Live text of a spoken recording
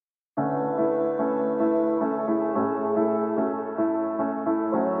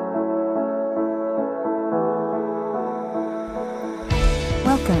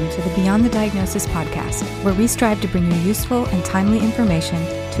to the Beyond the Diagnosis podcast, where we strive to bring you useful and timely information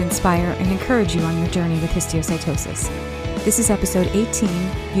to inspire and encourage you on your journey with histiocytosis. This is episode 18,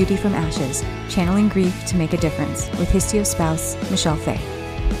 Beauty from Ashes, Channeling Grief to Make a Difference, with Histio spouse, Michelle Fay.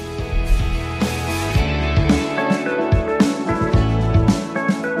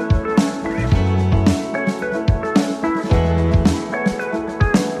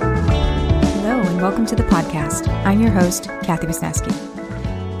 Welcome to the podcast. I'm your host, Kathy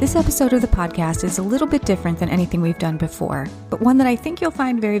Wisniewski. This episode of the podcast is a little bit different than anything we've done before, but one that I think you'll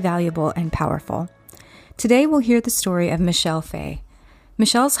find very valuable and powerful. Today we'll hear the story of Michelle Fay.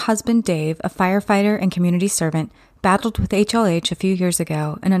 Michelle's husband, Dave, a firefighter and community servant, battled with HLH a few years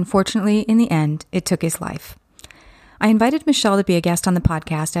ago, and unfortunately, in the end, it took his life. I invited Michelle to be a guest on the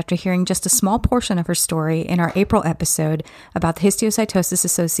podcast after hearing just a small portion of her story in our April episode about the Histiocytosis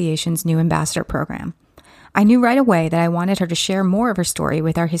Association's new ambassador program. I knew right away that I wanted her to share more of her story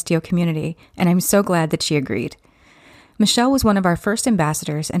with our Histio community, and I'm so glad that she agreed. Michelle was one of our first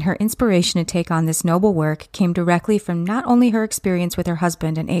ambassadors, and her inspiration to take on this noble work came directly from not only her experience with her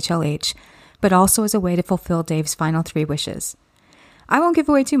husband and HLH, but also as a way to fulfill Dave's final 3 wishes. I won't give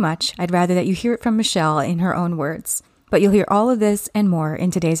away too much. I'd rather that you hear it from Michelle in her own words. But you'll hear all of this and more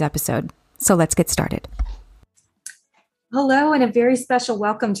in today's episode. So let's get started. Hello, and a very special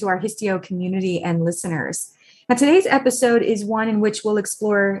welcome to our Histio community and listeners. Now, today's episode is one in which we'll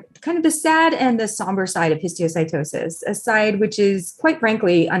explore kind of the sad and the somber side of histiocytosis, a side which is, quite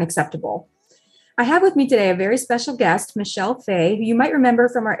frankly, unacceptable. I have with me today a very special guest, Michelle Fay, who you might remember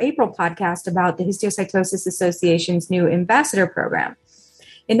from our April podcast about the Histiocytosis Association's new ambassador program.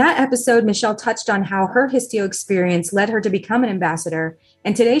 In that episode, Michelle touched on how her histio experience led her to become an ambassador,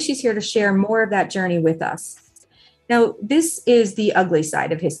 and today she's here to share more of that journey with us. Now, this is the ugly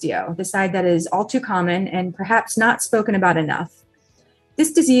side of histio, the side that is all too common and perhaps not spoken about enough.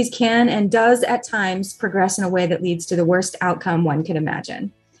 This disease can and does at times progress in a way that leads to the worst outcome one could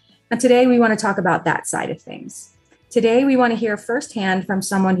imagine. Now, today we want to talk about that side of things. Today we want to hear firsthand from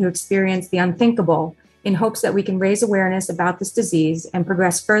someone who experienced the unthinkable, in hopes that we can raise awareness about this disease and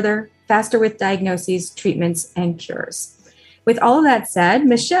progress further, faster with diagnoses, treatments, and cures. With all of that said,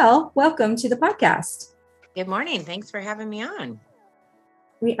 Michelle, welcome to the podcast. Good morning. Thanks for having me on.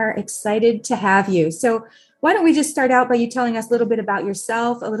 We are excited to have you. So why don't we just start out by you telling us a little bit about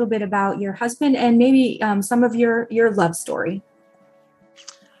yourself, a little bit about your husband, and maybe some of your love story.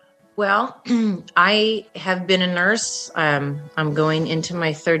 Well, I have been a nurse. I'm going into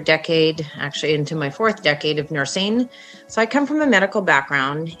my 3rd decade, actually into my 4th decade of nursing. So I come from a medical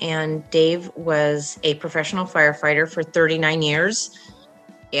background, and Dave was a professional firefighter for 39 years.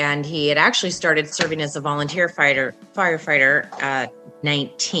 And he had actually started serving as a volunteer firefighter at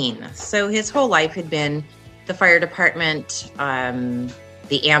 19. So his whole life had been the fire department,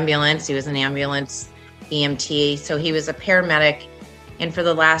 the ambulance. He was an ambulance EMT. So he was a paramedic. And for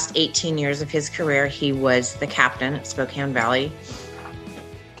the last 18 years of his career, he was the captain at Spokane Valley.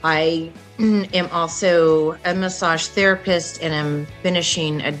 I am also a massage therapist, and I'm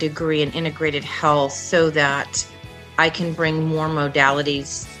finishing a degree in integrated health so that I can bring more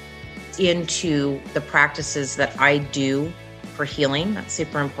modalities into the practices that I do for healing. That's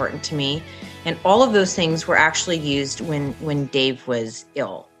super important to me. And all of those things were actually used when Dave was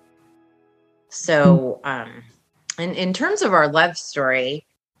ill. So, in terms of our love story,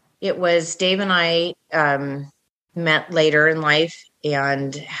 it was Dave and I met later in life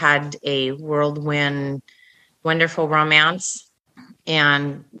and had a whirlwind, wonderful romance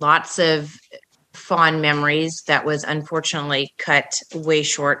and lots of fond memories that was unfortunately cut way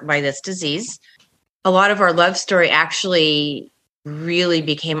short by this disease. A lot of our love story actually really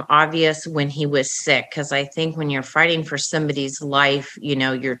became obvious when he was sick, because I think when you're fighting for somebody's life, you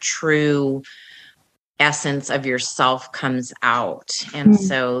know, your true essence of yourself comes out. And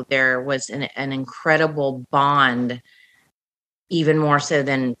so there was an incredible bond, even more so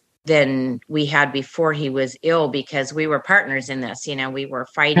than we had before he was ill, because we were partners in this. You know, we were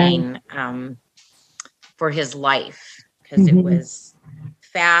fighting for his life, because it was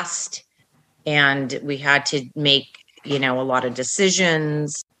fast, and we had to make, you know, a lot of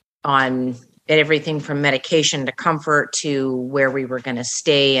decisions on everything from medication to comfort to where we were going to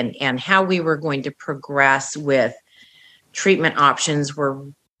stay, and how we were going to progress with treatment options were,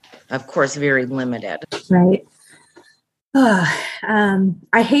 of course, very limited. Right.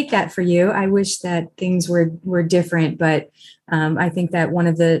 I hate that for you. I wish that things were different, but I think that one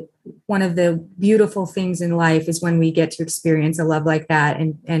of the one of the beautiful things in life is when we get to experience a love like that.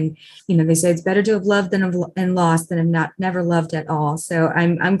 And they say it's better to have loved and lost than have not never loved at all. So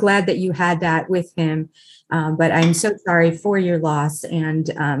I'm glad that you had that with him. But I'm so sorry for your loss and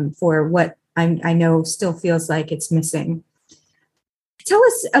for what I know still feels like it's missing. Tell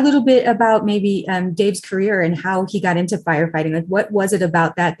us a little bit about maybe Dave's career and how he got into firefighting. Like, what was it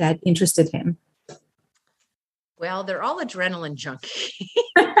about that interested him? Well, they're all adrenaline junkies.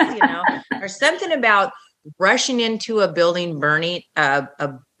 There's something about rushing into a building burning, a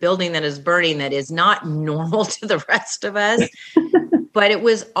building that is burning that is not normal to the rest of us. But it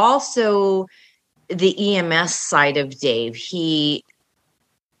was also the EMS side of Dave. He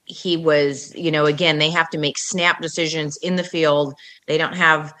was, again, they have to make snap decisions in the field. They don't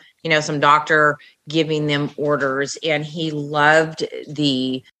have, some doctor giving them orders. And he loved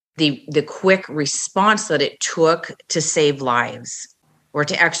the quick response that it took to save lives or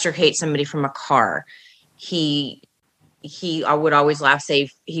to extricate somebody from a car. I would always laugh, say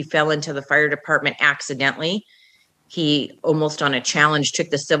he fell into the fire department accidentally. He almost on a challenge took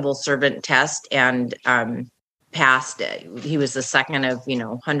the civil servant test and passed. He was the second of,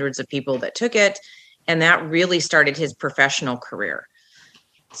 hundreds of people that took it. And that really started his professional career.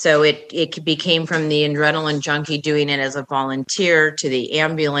 So it became from the adrenaline junkie doing it as a volunteer to the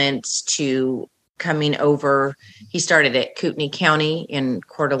ambulance to coming over. He started at Kootenai County in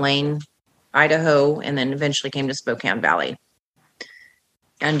Coeur d'Alene, Idaho, and then eventually came to Spokane Valley.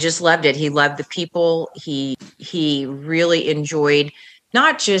 And just loved it. He loved the people. He really enjoyed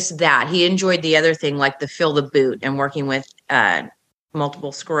not just that. He enjoyed the other thing, like the fill the boot and working with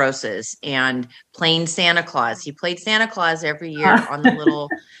multiple sclerosis and playing Santa Claus. He played Santa Claus every year on the little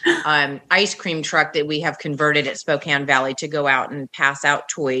ice cream truck that we have converted at Spokane Valley to go out and pass out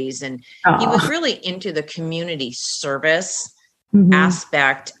toys. And he was really into the community service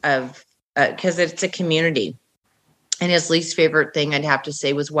aspect of, because it's a community. And his least favorite thing, I'd have to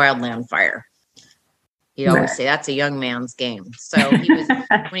say, was wildland fire. He'd always say that's a young man's game. So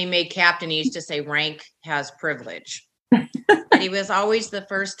when he made captain, he used to say rank has privilege. But he was always the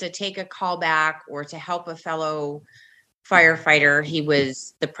first to take a call back or to help a fellow firefighter. He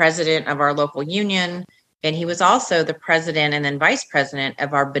was the president of our local union, and he was also the president and then vice president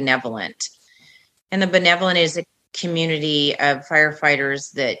of our benevolent. And the benevolent is a community of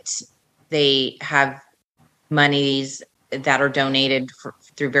firefighters that they have monies that are donated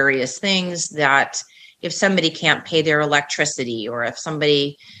through various things, that if somebody can't pay their electricity or if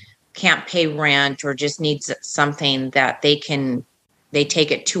somebody can't pay rent or just needs something, that they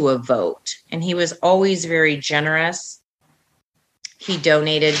take it to a vote. And he was always very generous. He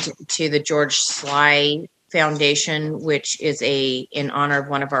donated to the George Sly Foundation, which is in honor of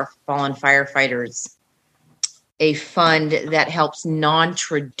one of our fallen firefighters, a fund that helps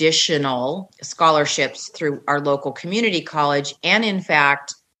non-traditional scholarships through our local community college. And in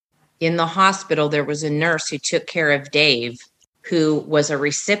fact, in the hospital, there was a nurse who took care of Dave, who was a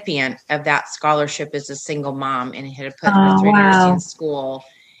recipient of that scholarship as a single mom and had put her through nursing school.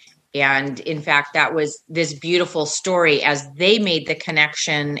 And in fact, that was this beautiful story as they made the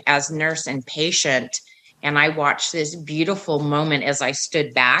connection as nurse and patient. And I watched this beautiful moment as I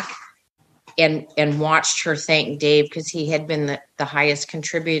stood back and watched her thank Dave, because he had been the highest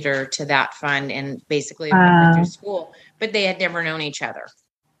contributor to that fund and basically put her through school, but they had never known each other.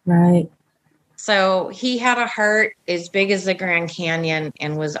 Right. So he had a heart as big as the Grand Canyon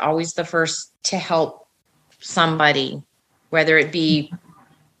and was always the first to help somebody, whether it be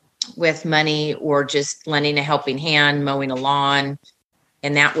with money or just lending a helping hand, mowing a lawn.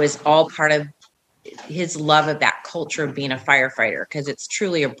 And that was all part of his love of that culture of being a firefighter, because it's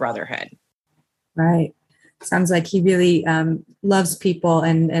truly a brotherhood. Right. Sounds like he really loves people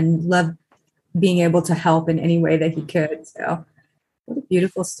and loved being able to help in any way that he could. So what a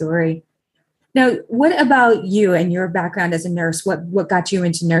beautiful story. Now, what about you and your background as a nurse? What got you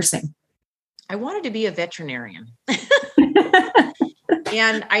into nursing? I wanted to be a veterinarian.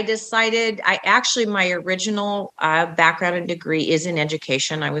 And I decided, my original background and degree is in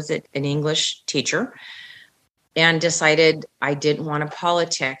education. I was an English teacher and decided I didn't want to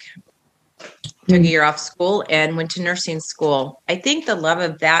politic. Took a year off school and went to nursing school. I think the love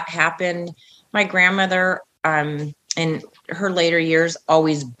of that happened. My grandmother, in her later years,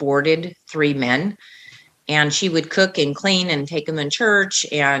 always boarded 3 men, and she would cook and clean and take them in church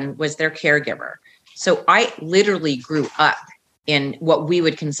and was their caregiver. So I literally grew up in what we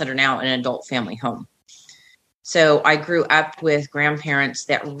would consider now an adult family home. So I grew up with grandparents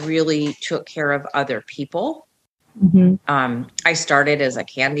that really took care of other people. I started as a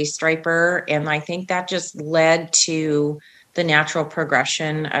candy striper, and I think that just led to the natural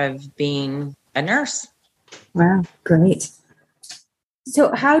progression of being a nurse. Wow, great.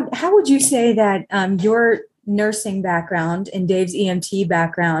 So how would you say that your nursing background and Dave's EMT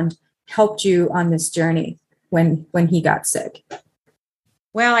background helped you on this journey when he got sick?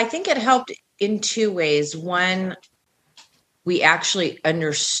 Well, I think it helped in two ways. One, we actually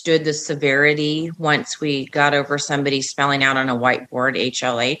understood the severity once we got over somebody spelling out on a whiteboard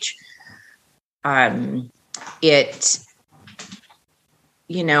HLH. I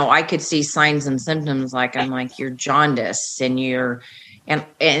could see signs and symptoms you're jaundice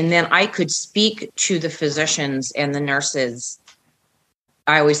and then I could speak to the physicians and the nurses.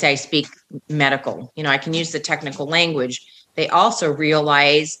 I always say I speak medical. I can use the technical language. They also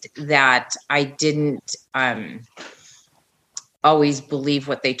realized that I didn't always believe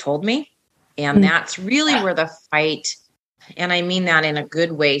what they told me. And that's really where the fight, and I mean that in a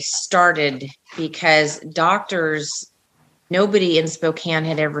good way, started, because doctors, nobody in Spokane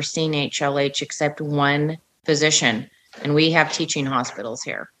had ever seen HLH except one physician. And we have teaching hospitals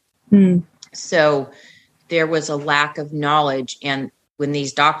here. So there was a lack of knowledge. And when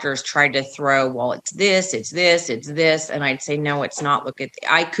these doctors tried to throw, well, it's this, it's this, it's this. And I'd say, no, it's not.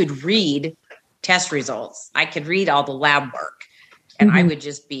 I could read test results. I could read all the lab work. And I would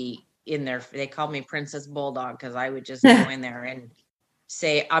just be in there. They called me Princess Bulldog because I would just go in there and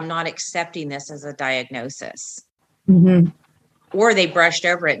say, I'm not accepting this as a diagnosis. Or they brushed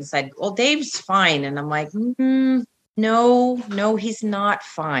over it and said, well, Dave's fine. And I'm like, no, he's not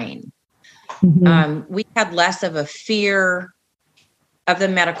fine. We had less of a fear of the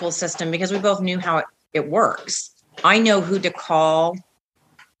medical system because we both knew how it works. I know who to call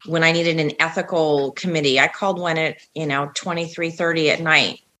when I needed an ethical committee. I called one at 23:30 at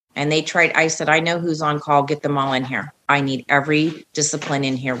night, and I said, I know who's on call. Get them all in here. I need every discipline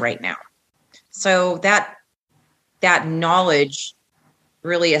in here right now. So that knowledge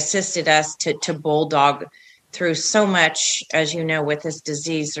really assisted us to bulldog through so much. As you know, with this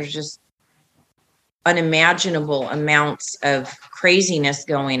disease, there's just unimaginable amounts of craziness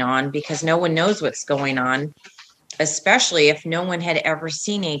going on because no one knows what's going on, especially if no one had ever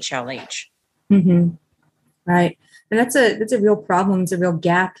seen HLH. Right. And that's a real problem. It's a real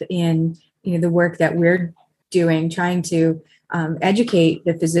gap in, the work that we're doing, trying to educate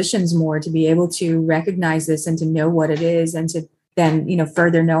the physicians more to be able to recognize this and to know what it is, and to then,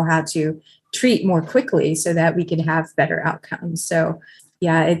 further know how to treat more quickly so that we can have better outcomes. So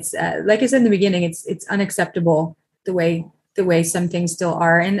yeah, it's like I said in the beginning, it's unacceptable the way some things still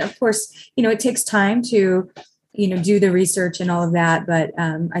are. And of course, it takes time to, do the research and all of that. But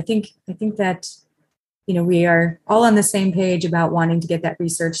I think that, we are all on the same page about wanting to get that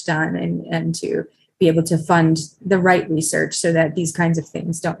research done and to be able to fund the right research so that these kinds of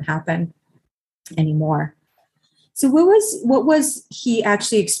things don't happen anymore. So what was he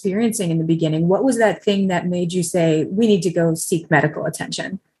actually experiencing in the beginning? What was that thing that made you say, we need to go seek medical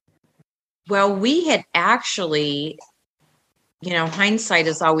attention? Well, we had actually, hindsight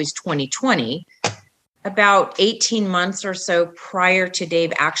is always 20/20. About 18 months or so prior to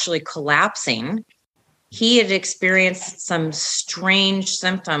Dave actually collapsing, he had experienced some strange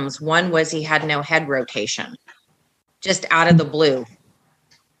symptoms. One was he had no head rotation, just out of the blue.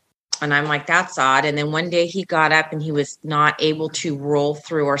 And I'm like, that's odd. And then one day he got up and he was not able to roll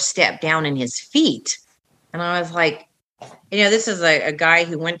through or step down in his feet. And I was like, this is a guy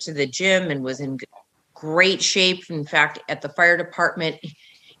who went to the gym and was in great shape. In fact, at the fire department,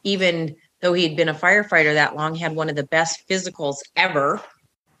 even though he'd been a firefighter that long, had one of the best physicals ever,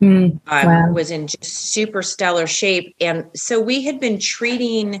 Wow. was in just super stellar shape. And so we had been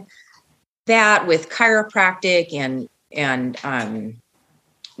treating that with chiropractic and a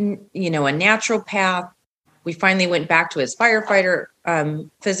naturopath. We finally went back to his firefighter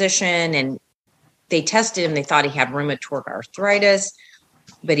physician, and they tested him. They thought he had rheumatoid arthritis,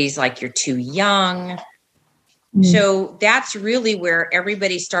 but he's like, you're too young. So that's really where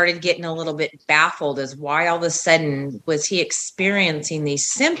everybody started getting a little bit baffled, as why all of a sudden was he experiencing these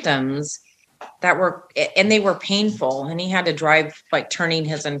symptoms that were painful. And he had to drive, turning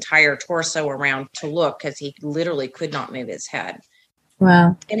his entire torso around to look, because he literally could not move his head.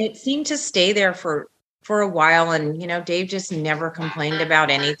 Wow. And it seemed to stay there for a while. And, Dave just never complained about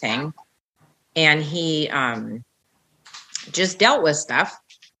anything. And he just dealt with stuff.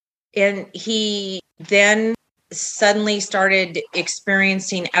 And he then suddenly started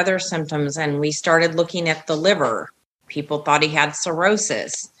experiencing other symptoms. And we started looking at the liver. People thought he had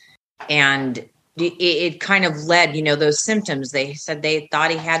cirrhosis. And it kind of led, those symptoms. They said they thought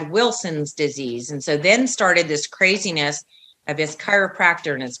he had Wilson's disease. And so then started this craziness of his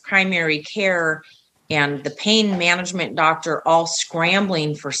chiropractor and his primary care. and the pain management doctor all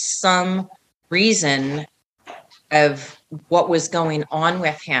scrambling for some reason of what was going on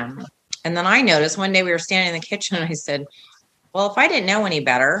with him. And then I noticed one day we were standing in the kitchen and I said, well, if I didn't know any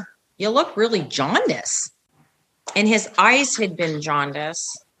better, you look really jaundiced. And his eyes had been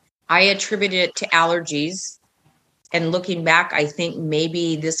jaundiced. I attributed it to allergies. And looking back, I think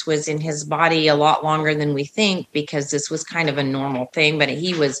maybe this was in his body a lot longer than we think, because this was kind of a normal thing, but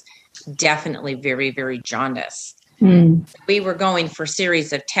he was definitely very, very jaundiced. We were going for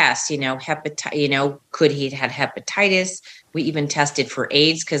series of tests, could he had hepatitis? We even tested for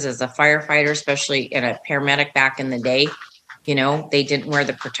AIDS, because as a firefighter, especially in a paramedic back in the day, they didn't wear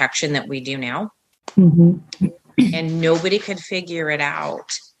the protection that we do now. Mm-hmm. And nobody could figure it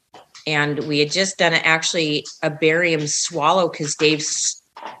out. And we had just done a barium swallow, because Dave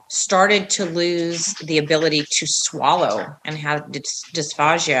started to lose the ability to swallow and have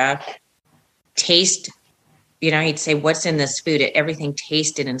dysphagia, taste. He'd say, what's in this food? Everything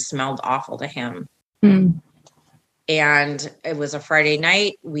tasted and smelled awful to him. Mm. And it was a Friday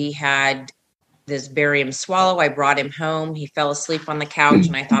night. We had this barium swallow. I brought him home. He fell asleep on the couch.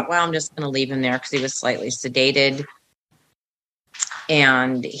 And I thought, well, I'm just going to leave him there, because he was slightly sedated.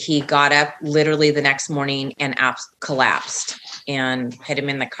 And he got up literally the next morning and collapsed, and put him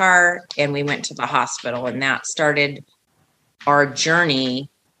in the car. And we went to the hospital. And that started our journey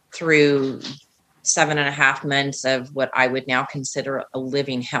through 7.5 months of what I would now consider a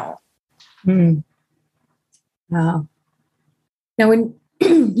living hell. Mm. Wow. Now, when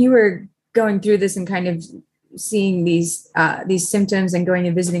you were going through this and kind of seeing these symptoms and going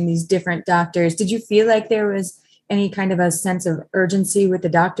and visiting these different doctors, did you feel like there was any kind of a sense of urgency with the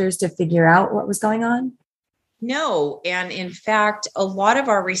doctors to figure out what was going on? No. And in fact, a lot of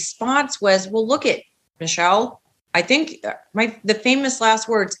our response was, well, look at Michelle. I think the famous last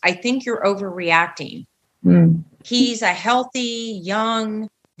words, I think you're overreacting. Mm. He's a healthy, young,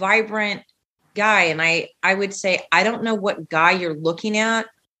 vibrant guy. And I would say, I don't know what guy you're looking at,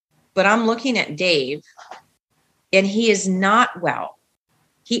 but I'm looking at Dave, and he is not well.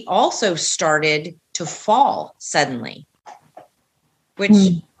 He also started to fall suddenly, which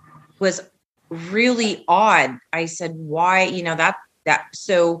was really odd. I said, why,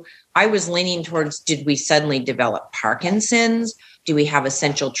 so I was leaning towards, did we suddenly develop Parkinson's? Do we have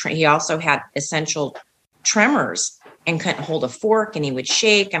he also had essential tremors and couldn't hold a fork, and he would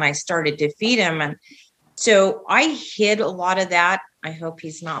shake, and I started to feed him. And so I hid a lot of that. I hope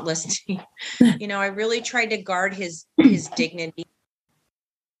he's not listening. I really tried to guard his dignity.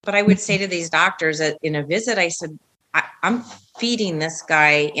 But I would say to these doctors in a visit, I said, I'm feeding this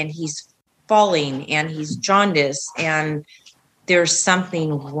guy, and he's falling, and he's jaundiced, and there's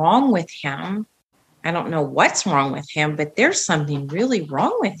something wrong with him. I don't know what's wrong with him, but there's something really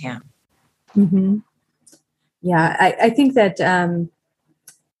wrong with him. Mm-hmm. Yeah, I think that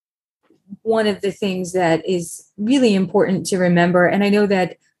one of the things that is really important to remember, and I know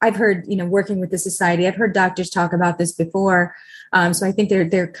that I've heard, working with the society, I've heard doctors talk about this before. So I think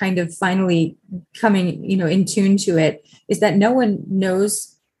they're kind of finally coming, in tune to it, is that no one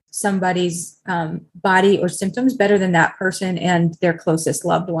knows somebody's body or symptoms better than that person and their closest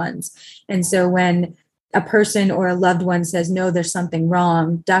loved ones. And so when a person or a loved one says, no, there's something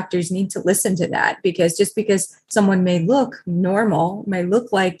wrong, doctors need to listen to that, because just because someone may look normal, may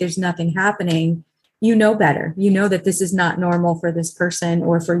look like there's nothing happening, better. That this is not normal for this person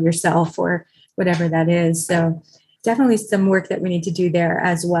or for yourself or whatever that is. So definitely some work that we need to do there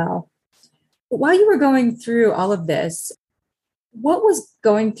as well. But while you were going through all of this, what was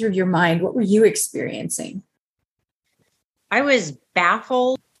going through your mind? What were you experiencing? I was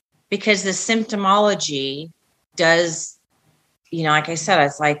baffled, because the symptomology does, like I said,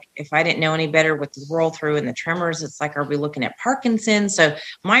 it's like, if I didn't know any better with the roll through and the tremors, it's like, are we looking at Parkinson's? So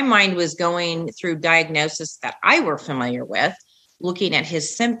my mind was going through diagnosis that I were familiar with, looking at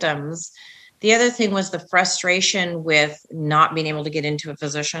his symptoms. The other thing was the frustration with not being able to get into a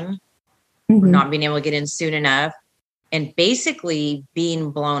physician, mm-hmm. not being able to get in soon enough, and basically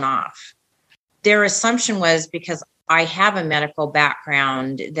being blown off. Their assumption was, because I have a medical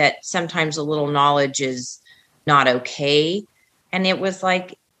background, that sometimes a little knowledge is not okay. And it was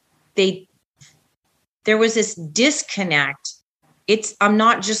like there was this disconnect. I'm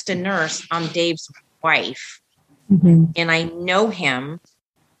not just a nurse, I'm Dave's wife. Mm-hmm. And I know him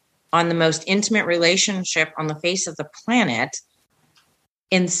on the most intimate relationship on the face of the planet.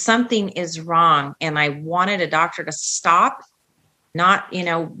 And something is wrong. And I wanted a doctor to stop, not,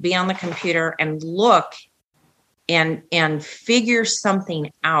 be on the computer and look and figure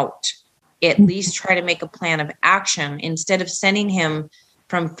something out, at least try to make a plan of action, instead of sending him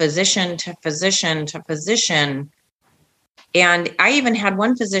from physician to physician to physician. And I even had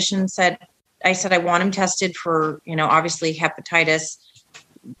one physician I said, I want him tested for, obviously hepatitis.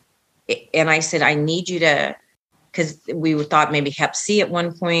 And I said, I need you to, because we thought maybe hep C at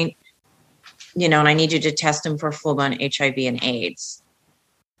one point, and I need you to test him for full-blown HIV and AIDS.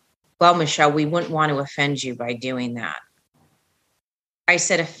 Well, Michelle, we wouldn't want to offend you by doing that. I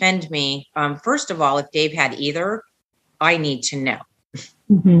said, offend me. First of all, if Dave had either, I need to know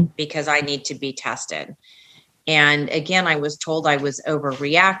because I need to be tested. And again, I was told I was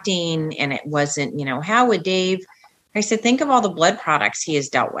overreacting and it wasn't, how would Dave? I said, think of all the blood products he has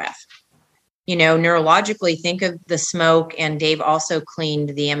dealt with. Neurologically, think of the smoke. And Dave also cleaned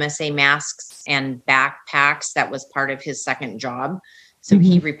the MSA masks and backpacks. That was part of his second job. So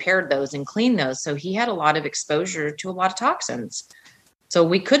he repaired those and cleaned those. So he had a lot of exposure to a lot of toxins. So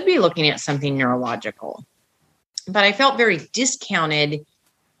we could be looking at something neurological. But I felt very discounted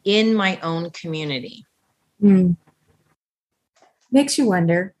in my own community. Makes you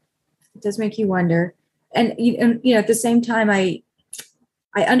wonder. It does make you wonder. And at the same time, I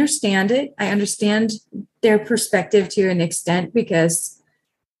understand it. I understand their perspective to an extent because,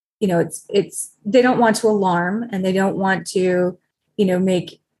 it's they don't want to alarm and they don't want to,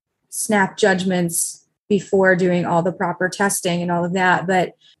 make snap judgments before doing all the proper testing and all of that.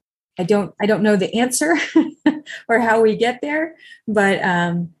 But I don't know the answer or how we get there. But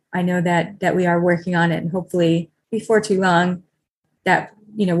I know that we are working on it, and hopefully before too long that,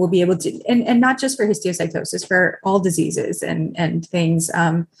 we'll be able to, and not just for histiocytosis, for all diseases and things.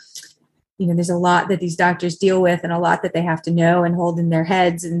 There's a lot that these doctors deal with and a lot that they have to know and hold in their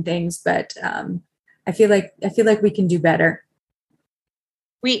heads and things. But I feel like we can do better.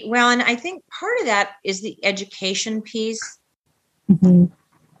 And I think part of that is the education piece.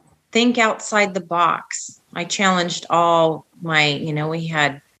 Think outside the box. I challenged all my, we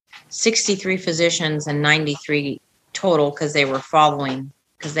had 63 physicians and 93 total because they were following,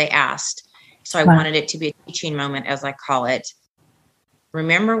 because they asked. So I wanted it to be a teaching moment, as I call it.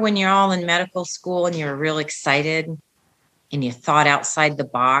 Remember when you're all in medical school and you're real excited and you thought outside the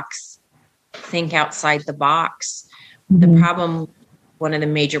box? Think outside the box. The problem, one of the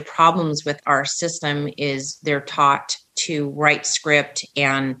major problems with our system is they're taught to write script,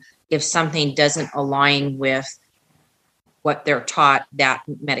 and if something doesn't align with what they're taught that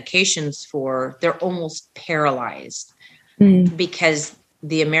medications for, they're almost paralyzed because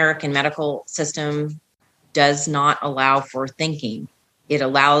the American medical system does not allow for thinking. It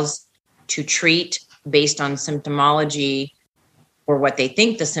allows to treat based on symptomology or what they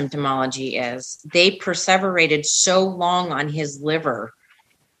think the symptomology is. They perseverated so long on his liver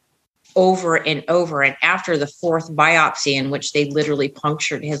over and over. And after the fourth biopsy, in which they literally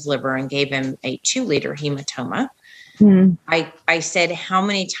punctured his liver and gave him a 2-liter hematoma, I said, how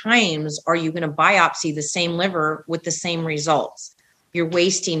many times are you going to biopsy the same liver with the same results? You're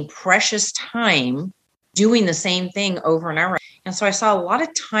wasting precious time doing the same thing over and over. And so I saw a lot of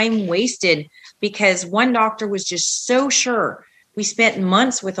time wasted because one doctor was just so sure. We spent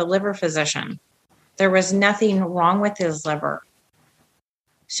months with a liver physician. There was nothing wrong with his liver.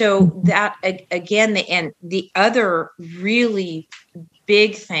 So that, again, the other really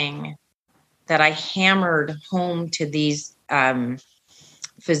big thing that I hammered home to these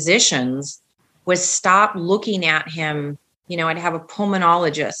physicians was stop looking at him. I'd have a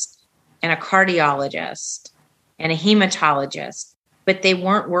pulmonologist and a cardiologist and a hematologist, but they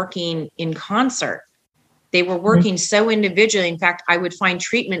weren't working in concert. They were working so individually. In fact, I would find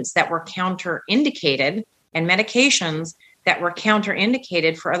treatments that were counterindicated and medications that were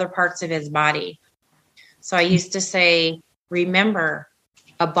counterindicated for other parts of his body. So I used to say, remember,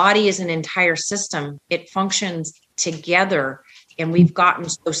 a body is an entire system. It functions together. And we've gotten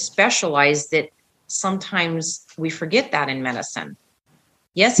so specialized that sometimes we forget that in medicine.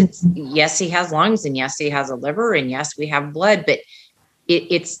 Yes, he has lungs, and yes, he has a liver, and yes, we have blood, but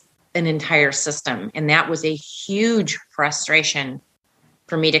it's an entire system. And that was a huge frustration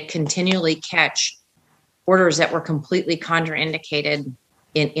for me to continually catch orders that were completely contraindicated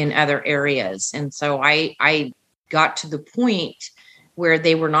in other areas. And so I got to the point where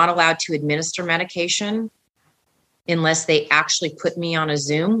they were not allowed to administer medication unless they actually put me on a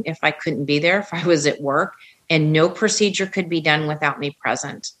Zoom if I couldn't be there, if I was at work, and no procedure could be done without me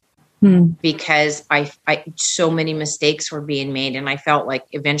present. Because I so many mistakes were being made, and I felt like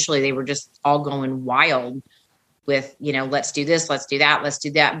eventually they were just all going wild with, let's do this, let's do that, let's do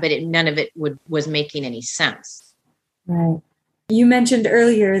that. But none of it was making any sense. Right. You mentioned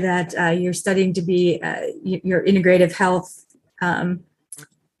earlier that you're studying to be your integrative health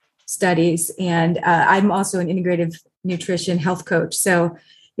studies. And I'm also an integrative nutrition health coach. So,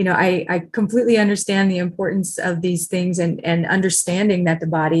 I completely understand the importance of these things and understanding that the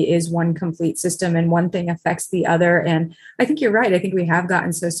body is one complete system and one thing affects the other. And I think you're right. I think we have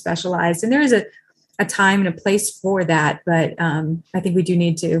gotten so specialized, and there is a time and a place for that. But I think we do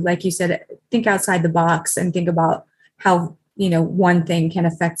need to, like you said, think outside the box and think about how, one thing can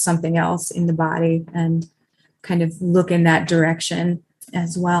affect something else in the body, and kind of look in that direction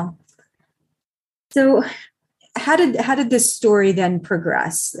as well. So how did this story then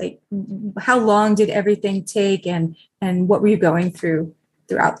progress? Like, how long did everything take, and what were you going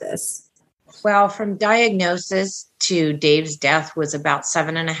throughout this? Well, from diagnosis to Dave's death was about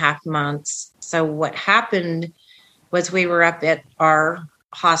 7.5 months. So what happened was we were up at our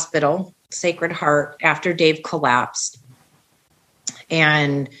hospital, Sacred Heart, after Dave collapsed.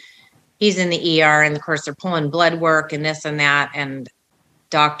 And he's in the ER, and of course they're pulling blood work and this and that. And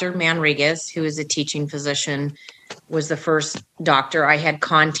Dr. Manriquez, who is a teaching physician, was the first doctor I had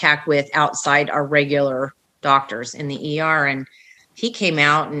contact with outside our regular doctors in the ER. And he came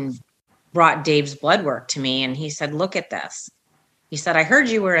out and brought Dave's blood work to me. And he said, look at this. He said, I heard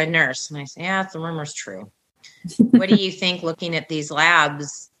you were a nurse. And I said, yeah, the rumor's true. What do you think looking at these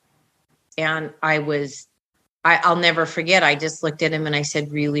labs? And I'll never forget. I just looked at him and I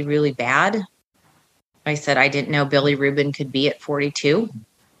said, really, really bad. I said, I didn't know Billy Rubin could be at 42,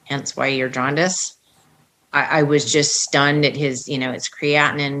 hence why you're jaundice. I was just stunned at his, his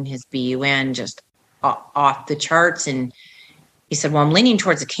creatinine, his BUN, just off the charts. And he said, well, I'm leaning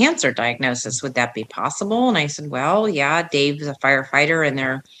towards a cancer diagnosis. Would that be possible? And I said, well, yeah, Dave's a firefighter,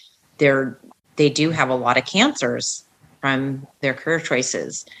 and they do have a lot of cancers from their career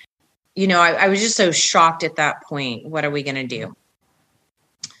choices. I was just so shocked at that point. What are we going to do?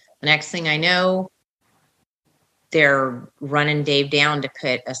 The next thing I know, they're running Dave down to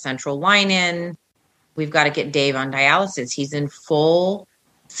put a central line in. We've got to get Dave on dialysis. He's in full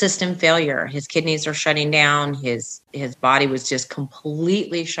system failure. His kidneys are shutting down. His body was just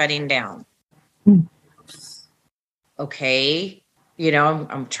completely shutting down. Okay.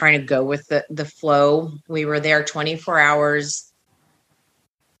 I'm trying to go with the flow. We were there 24 hours.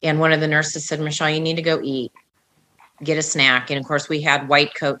 And one of the nurses said, Michelle, you need to go eat, get a snack. And of course we had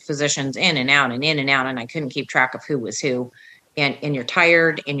white coat physicians in and out. And I couldn't keep track of who was who. And you're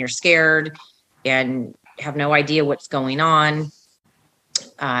tired and you're scared and have no idea what's going on.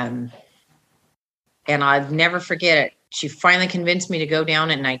 And I'll never forget it. She finally convinced me to go down,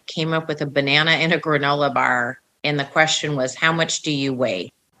 and I came up with a banana and a granola bar. And the question was, how much do you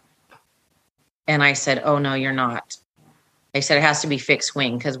weigh? And I said, oh, no, you're not. I said, it has to be fixed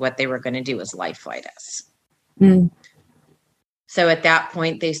wing, because what they were going to do is life flight us. So at that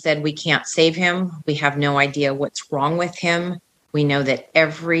point, they said, we can't save him. We have no idea what's wrong with him. We know that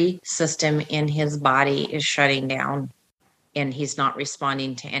every system in his body is shutting down, and he's not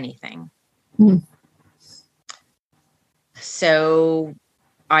responding to anything. So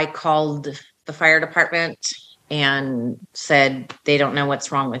I called the fire department and said, they don't know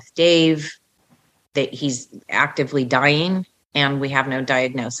what's wrong with Dave, that he's actively dying, and we have no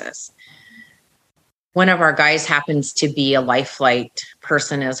diagnosis. One of our guys happens to be a life flight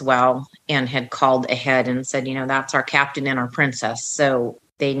person as well, and had called ahead and said, that's our captain and our princess, so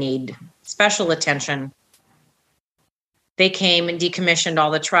they need special attention. They came and decommissioned all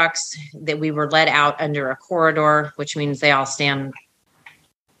the trucks. That we were led out under a corridor, which means they all stand.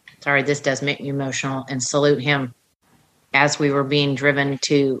 Sorry, this does make me emotional, and salute him as we were being driven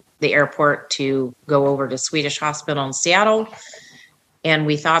to the airport to go over to Swedish Hospital in Seattle. And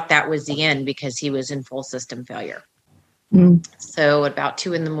we thought that was the end, because he was in full system failure. So at about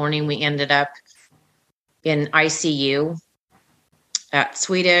 2 a.m, we ended up in ICU at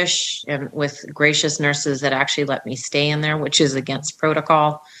Swedish, and with gracious nurses that actually let me stay in there, which is against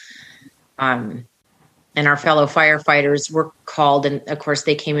protocol. And our fellow firefighters were called, and of course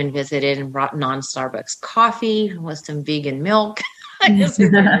they came and visited and brought non-Starbucks coffee with some vegan milk. I just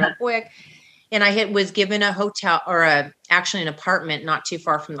did that real quick. And I was given a hotel, or actually an apartment not too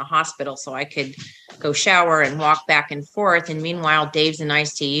far from the hospital, so I could go shower and walk back and forth. And meanwhile, Dave's in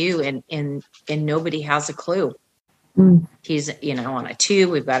ICU, and nobody has a clue. He's, on a tube.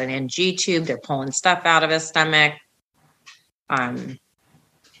 We've got an NG tube. They're pulling stuff out of his stomach. And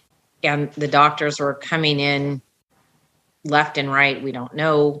the doctors were coming in left and right. We don't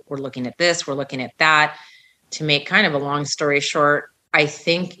know. We're looking at this. We're looking at that. To make kind of a long story short, I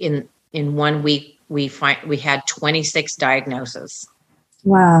think in 1 week, we had 26 diagnoses.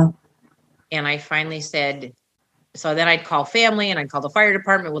 Wow. And I finally said, so then I'd call family and I'd call the fire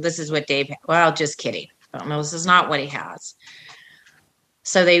department. Well, this is what Dave, well, just kidding. No, this is not what he has.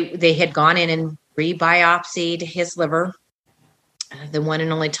 So they had gone in and re-biopsied his liver. The one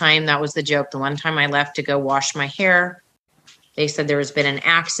and only time, that was the joke, the one time I left to go wash my hair, they said there has been an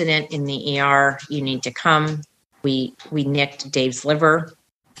accident in the ER. You need to come. We nicked Dave's liver.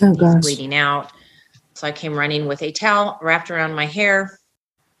 Oh, gosh. He's bleeding out. So I came running with a towel wrapped around my hair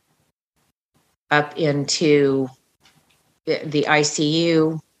up into the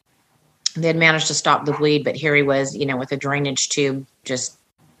ICU. They had managed to stop the bleed, but here he was, with a drainage tube. Just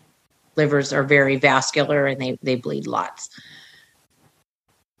livers are very vascular and they bleed lots.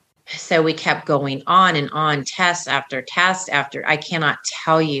 So we kept going on and on, test after test after. I cannot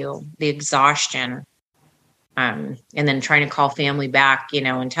tell you the exhaustion. And then trying to call family back,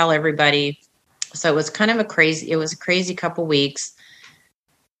 and tell everybody. So it was kind of a crazy couple weeks.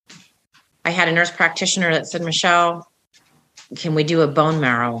 I had a nurse practitioner that said, Michelle, can we do a bone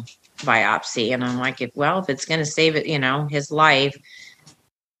marrow biopsy? And I'm like, if it's going to save it, his life.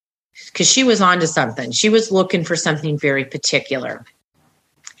 Because she was onto something. She was looking for something very particular.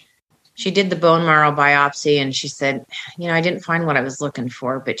 She did the bone marrow biopsy and she said, I didn't find what I was looking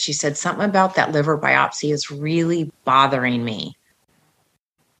for, but she said something about that liver biopsy is really bothering me.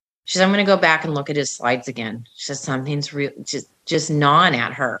 She said, I'm going to go back and look at his slides again. She said, something's just gnawing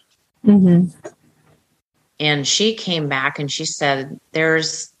at her. Mm-hmm. And she came back and she said,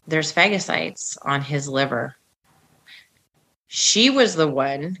 there's phagocytes on his liver. She was the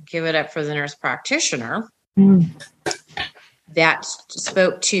one, give it up for the nurse practitioner, that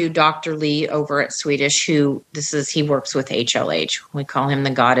spoke to Dr. Lee over at Swedish, he works with HLH. We call him the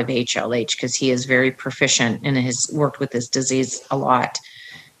god of HLH because he is very proficient and has worked with this disease a lot.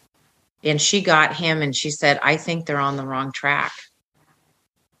 And she got him and she said, I think they're on the wrong track.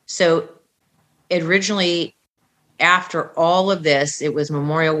 So originally, after all of this, it was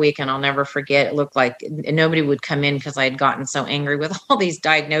Memorial Week, and I'll never forget. It looked like nobody would come in because I had gotten so angry with all these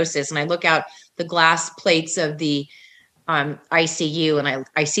diagnoses. And I look out the glass plates of the ICU, and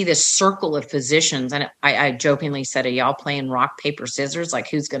I see this circle of physicians, and I jokingly said, are y'all playing rock, paper, scissors? Like,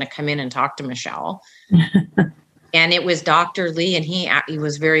 who's going to come in and talk to Michelle? And it was Dr. Lee, and he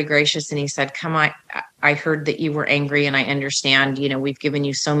was very gracious, and he said, come on, I heard that you were angry, and I understand, we've given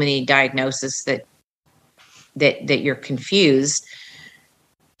you so many diagnoses that you're confused.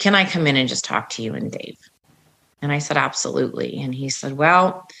 Can I come in and just talk to you and Dave? And I said, absolutely. And he said,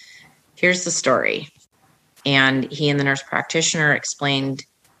 well, here's the story. And he and the nurse practitioner explained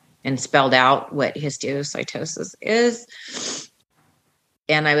and spelled out what histiocytosis is.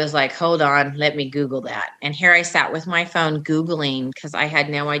 And I was like, hold on, let me Google that. And here I sat with my phone Googling because I had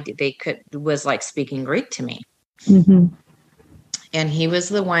no idea was like speaking Greek to me. Mm-hmm. And he was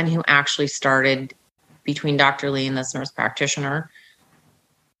the one who actually started between Dr. Lee and this nurse practitioner,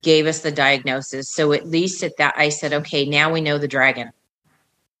 gave us the diagnosis. So at least at that, I said, okay, now we know the dragon.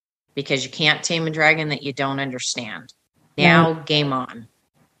 Because you can't tame a dragon that you don't understand. Now, game on.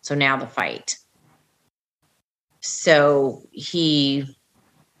 So now the fight. So he,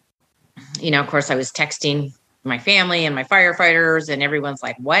 of course, I was texting my family and my firefighters, and everyone's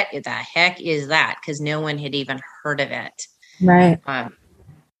like, what the heck is that? Because no one had even heard of it. Right.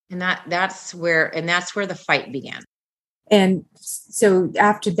 And that's where the fight began. And so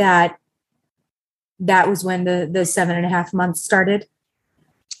after that was when the 7.5 months started?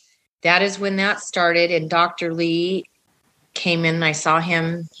 That is when that started. And Dr. Lee came in and I saw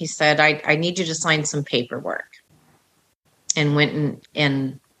him. He said, I need you to sign some paperwork. And went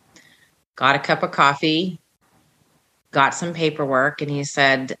and got a cup of coffee, got some paperwork. And he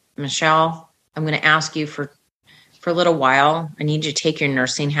said, Michelle, I'm going to ask you for a little while. I need you to take your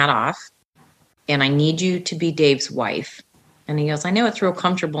nursing hat off. And I need you to be Dave's wife. And he goes, I know it's real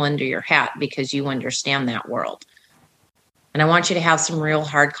comfortable under your hat because you understand that world. And I want you to have some real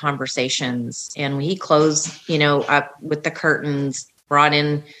hard conversations. And he closed, up with the curtains, brought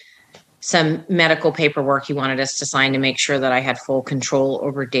in some medical paperwork he wanted us to sign to make sure that I had full control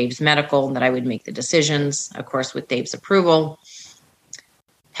over Dave's medical and that I would make the decisions, of course, with Dave's approval.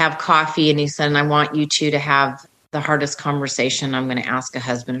 Have coffee. And he said, I want you two to have the hardest conversation I'm going to ask a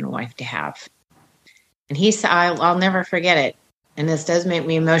husband and a wife to have. And he said, I'll never forget it. And this does make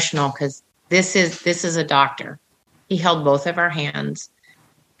me emotional because this is a doctor. He held both of our hands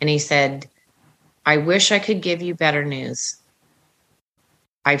and he said, I wish I could give you better news.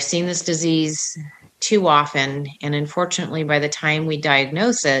 I've seen this disease too often. And unfortunately, by the time we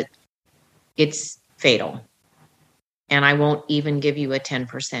diagnose it, it's fatal. And I won't even give you a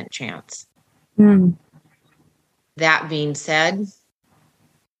 10% chance. Mm. That being said,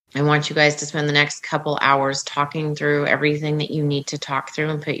 I want you guys to spend the next couple hours talking through everything that you need to talk through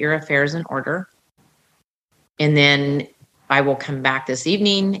and put your affairs in order. And then I will come back this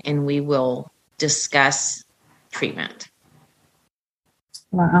evening and we will discuss treatment.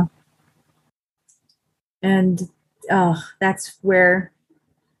 Wow. And that's where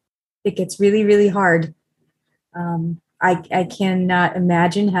it gets really, really hard. I cannot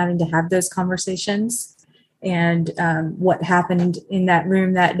imagine having to have those conversations and what happened in that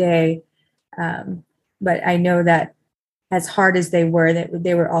room that day. But I know that as hard as they were, that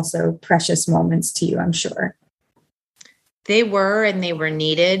they were also precious moments to you, I'm sure. They were, and they were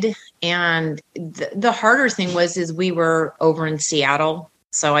needed. And the harder thing is we were over in Seattle.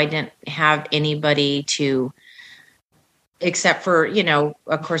 So I didn't have anybody except for,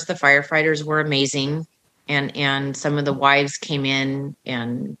 of course, the firefighters were amazing. And some of the wives came in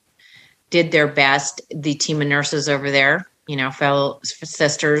and did their best. The team of nurses over there, fellow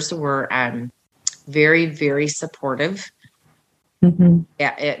sisters, were very, very supportive. Mm-hmm.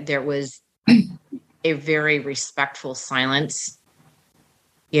 Yeah, there was a very respectful silence.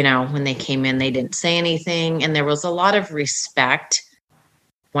 When they came in, they didn't say anything. And there was a lot of respect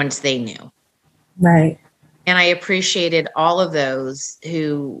once they knew. Right. And I appreciated all of those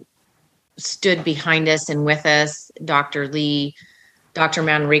who stood behind us and with us. Dr. Lee, Dr.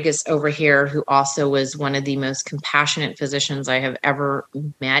 Manriquez over here, who also was one of the most compassionate physicians I have ever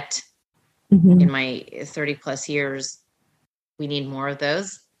met in my 30 plus years. We need more of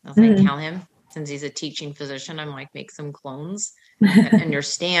those. I'll tell him, since he's a teaching physician, I'm like, make some clones that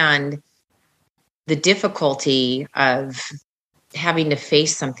understand the difficulty of having to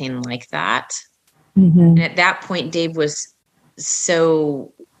face something like that. And at that point, Dave was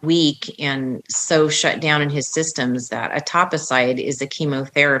so weak and so shut down in his systems that etoposide is a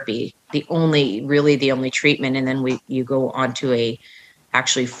chemotherapy, the only treatment. And then you go on to a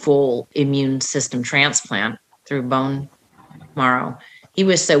actually full immune system transplant through bone marrow. He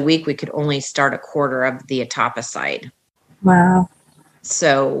was so weak, we could only start a quarter of the etoposide. Wow.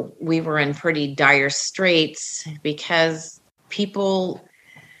 So we were in pretty dire straits because people,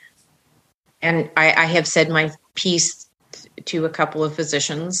 and I have said my piece to a couple of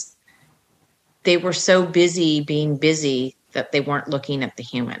physicians, they were so busy being busy that they weren't looking at the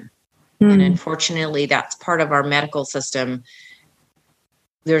human. And unfortunately, that's part of our medical system.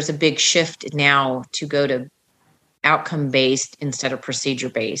 There's a big shift now to go to outcome-based instead of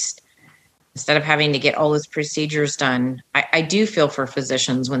procedure-based. Instead of having to get all those procedures done, I do feel for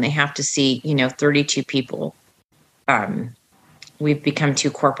physicians when they have to see, 32 people. We've become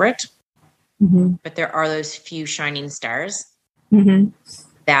too corporate, but there are those few shining stars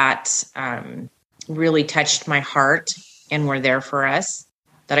that really touched my heart and were there for us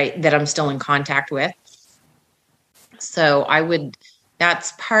that I'm still in contact with. So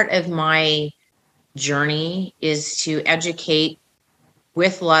that's part of my journey, is to educate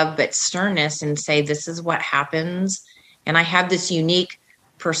with love but sternness and say, this is what happens. And I have this unique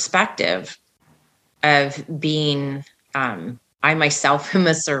perspective of being, I myself am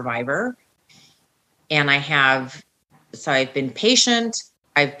a survivor, and I've been patient,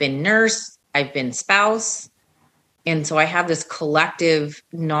 I've been nurse, I've been spouse. And so I have this collective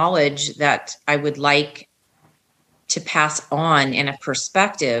knowledge that I would like to pass on, in a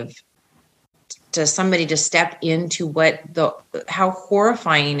perspective to somebody to step into how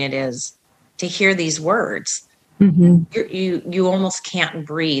horrifying it is to hear these words. You almost can't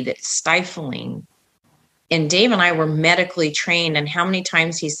breathe. It's stifling. And Dave and I were medically trained, and how many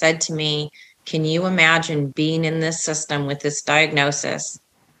times he said to me, can you imagine being in this system with this diagnosis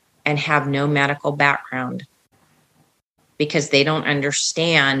and have no medical background? Because they don't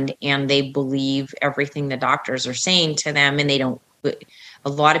understand, and they believe everything the doctors are saying to them, and a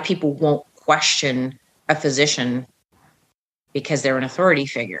lot of people won't question a physician because they're an authority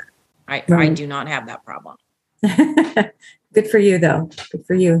figure. I do not have that problem. Good for you, though. Good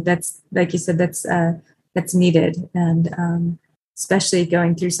for you. That's, like you said, that's needed. And especially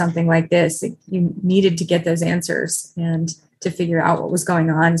going through something like this, you needed to get those answers and to figure out what was going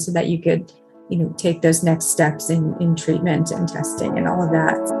on so that you could, take those next steps in treatment and testing and all of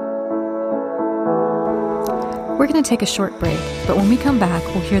that. We're going to take a short break, but when we come back,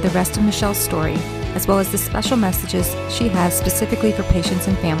 we'll hear the rest of Michelle's story, as well as the special messages she has specifically for patients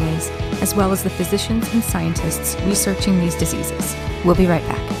and families, as well as the physicians and scientists researching these diseases. We'll be right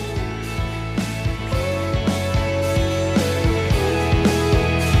back.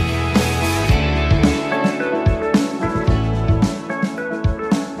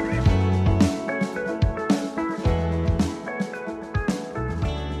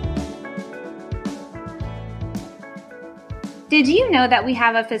 Did you know that we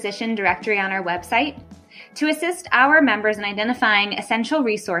have a physician directory on our website? To assist our members in identifying essential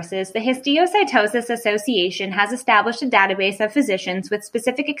resources, the Histiocytosis Association has established a database of physicians with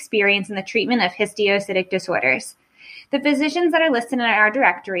specific experience in the treatment of histiocytic disorders. The physicians that are listed in our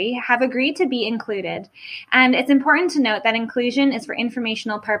directory have agreed to be included, and it's important to note that inclusion is for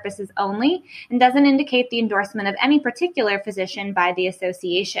informational purposes only and doesn't indicate the endorsement of any particular physician by the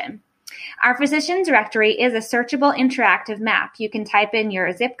association. Our physician directory is a searchable interactive map. You can type in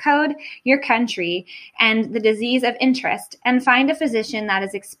your zip code, your country, and the disease of interest and find a physician that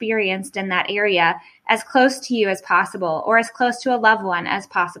is experienced in that area as close to you as possible or as close to a loved one as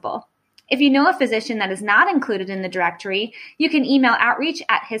possible. If you know a physician that is not included in the directory, you can email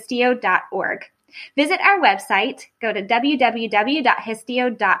outreach@histio.org. Visit our website, go to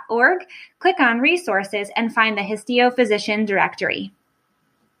www.histio.org, click on resources, and find the Histio Physician Directory.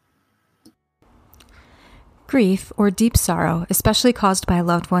 Grief, or deep sorrow, especially caused by a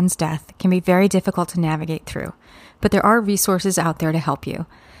loved one's death, can be very difficult to navigate through, but there are resources out there to help you.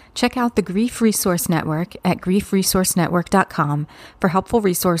 Check out the Grief Resource Network at griefresourcenetwork.com for helpful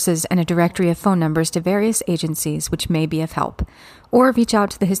resources and a directory of phone numbers to various agencies which may be of help. Or reach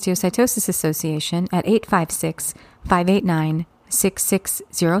out to the Histiocytosis Association at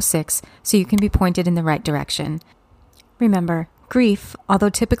 856-589-6606 so you can be pointed in the right direction. Remember, grief, although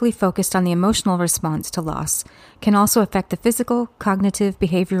typically focused on the emotional response to loss, can also affect the physical, cognitive,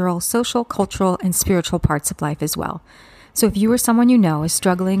 behavioral, social, cultural, and spiritual parts of life as well. So if you or someone you know is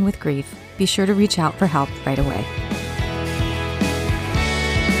struggling with grief, be sure to reach out for help right away.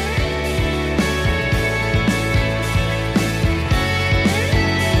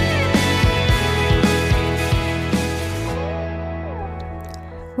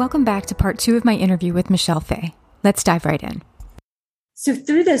 Welcome back to part 2 of my interview with Michelle Fay. Let's dive right in. So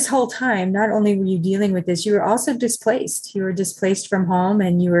through this whole time, not only were you dealing with this, you were also displaced. You were displaced from home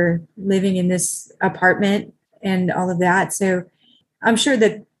and you were living in this apartment and all of that. So I'm sure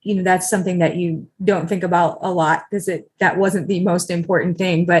that, that's something that you don't think about a lot because that wasn't the most important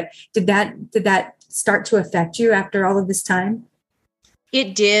thing. But did that start to affect you after all of this time?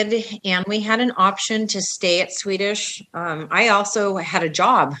 It did. And we had an option to stay at Swedish. I also had a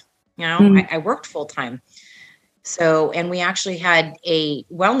job, I worked full time. So, and we actually had a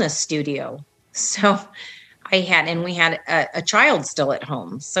wellness studio. So we had a child still at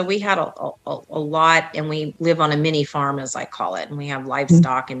home. So we had a lot, and we live on a mini farm, as I call it, and we have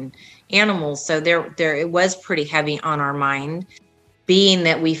livestock and animals. So it was pretty heavy on our mind, being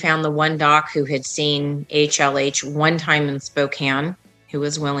that we found the one doc who had seen HLH one time in Spokane, who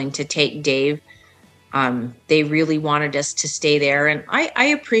was willing to take Dave. They really wanted us to stay there. And I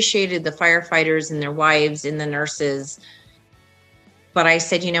appreciated the firefighters and their wives and the nurses. But I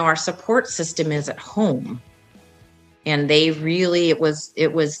said, our support system is at home. And they really, it was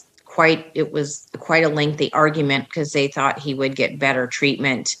quite a lengthy argument because they thought he would get better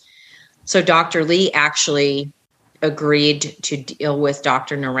treatment. So Dr. Lee actually agreed to deal with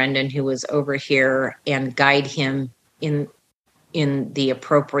Dr. Narendran, who was over here, and guide him in the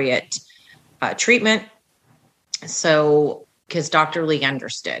appropriate treatment. So, because Dr. Lee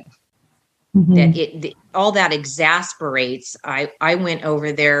understood that all that exasperates. I went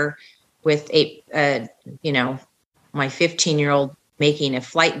over there with my 15-year-old making a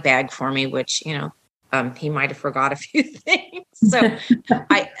flight bag for me, which, he might've forgot a few things. So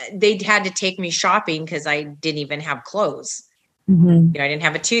they had to take me shopping because I didn't even have clothes. I didn't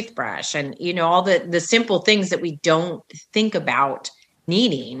have a toothbrush and, all the simple things that we don't think about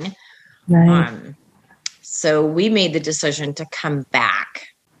needing. Right. So we made the decision to come back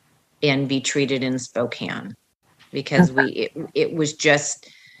and be treated in Spokane because it was just,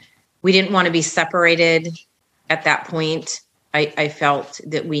 we didn't want to be separated at that point. I felt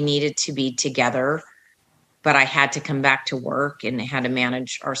that we needed to be together, but I had to come back to work and had to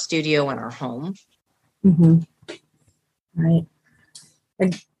manage our studio and our home. Right.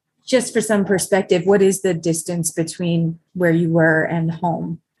 And just for some perspective, what is the distance between where you were and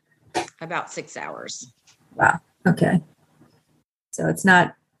home? About 6 hours. Wow. Okay. So it's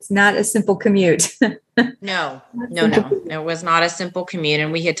not a simple commute. No, it was not a simple commute.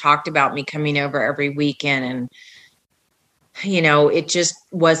 And we had talked about me coming over every weekend, and it just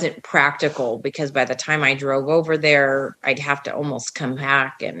wasn't practical because by the time I drove over there, I'd have to almost come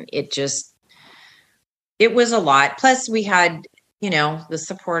back, and it was a lot. Plus we had, the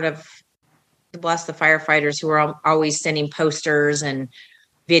support of, bless the firefighters who were always sending posters and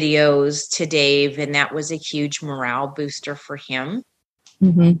videos to Dave. And that was a huge morale booster for him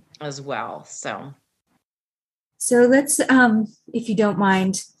as well. So let's, if you don't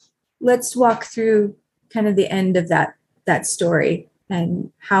mind, let's walk through kind of the end of that story.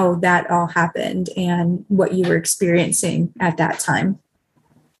 and how that all happened and what you were experiencing at that time.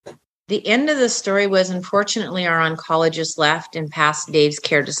 The end of the story was, unfortunately, our oncologist left and passed Dave's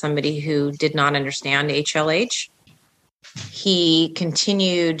care to somebody who did not understand HLH. He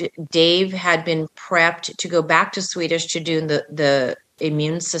continued. Dave had been prepped to go back to Swedish to do the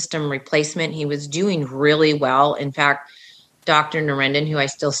immune system replacement. He was doing really well. In fact, Dr. Narendran, who I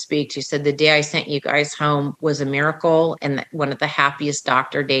still speak to, said the day I sent you guys home was a miracle and one of the happiest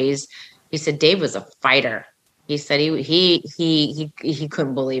doctor days. He said Dave was a fighter. He said he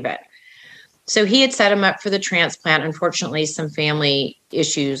couldn't believe it. So he had set him up for the transplant. Unfortunately, some family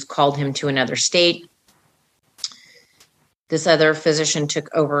issues called him to another state. This other physician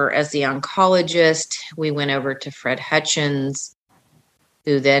took over as the oncologist. We went over to Fred Hutchins,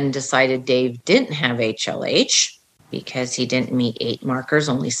 who then decided Dave didn't have HLH because he didn't meet 8 markers,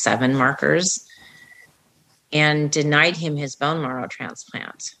 only 7 markers, and denied him his bone marrow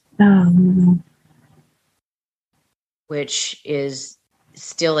transplant, which is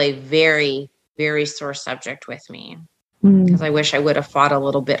still a very, very sore subject with me because I wish I would have fought a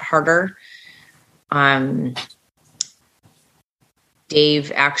little bit harder.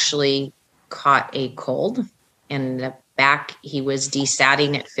 Dave actually caught a cold in the back. He was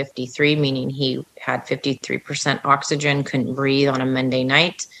desatting at 53, meaning he had 53% oxygen, couldn't breathe on a Monday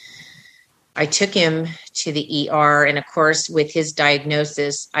night. I took him to the ER, and of course, with his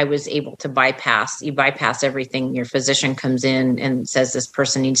diagnosis, I was able to bypass. You bypass everything. Your physician comes in and says this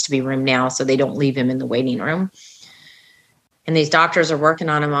person needs to be roomed now, so they don't leave him in the waiting room. And these doctors are working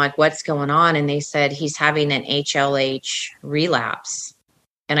on him, like, what's going on? And they said, he's having an HLH relapse.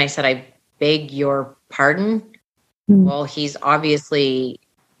 And I said, I beg your pardon? Well, he's obviously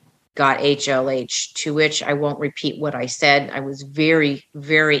got HLH, to which I won't repeat what I said. I was very,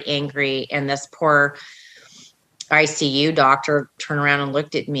 very angry. And this poor ICU doctor turned around and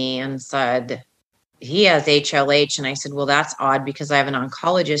looked at me and said, he has HLH. And I said, well, that's odd because I have an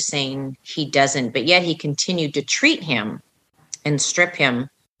oncologist saying he doesn't. But yet he continued to treat him and strip him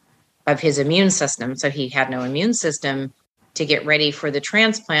of his immune system. So he had no immune system to get ready for the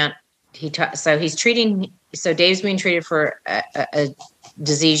transplant. So Dave's being treated for a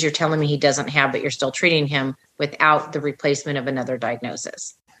disease you're telling me he doesn't have, but you're still treating him without the replacement of another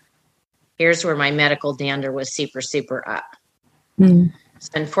diagnosis. Here's where my medical dander was super, super up. So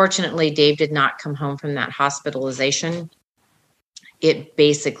unfortunately, Dave did not come home from that hospitalization. It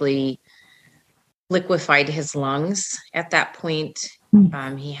basically liquefied his lungs at that point.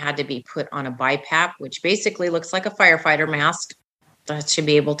 He had to be put on a BiPAP, which basically looks like a firefighter mask to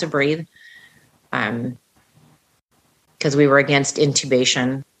be able to breathe. Because we were against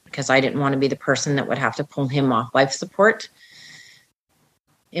intubation, because I didn't want to be the person that would have to pull him off life support.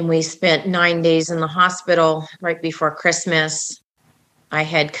 And we spent 9 days in the hospital right before Christmas. I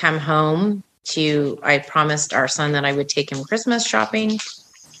had come home I promised our son that I would take him Christmas shopping.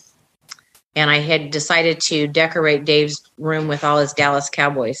 And I had decided to decorate Dave's room with all his Dallas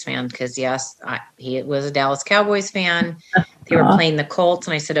Cowboys fans because, yes, he was a Dallas Cowboys fan. They were playing the Colts,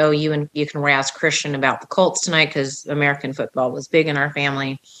 and I said, "Oh, you can razz Christian about the Colts tonight because American football was big in our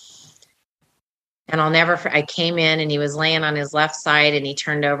family." And I came in, and he was laying on his left side, and he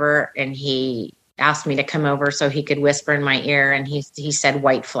turned over, and he asked me to come over so he could whisper in my ear, and he said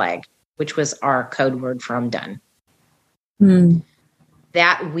 "white flag," which was our code word for "I'm done."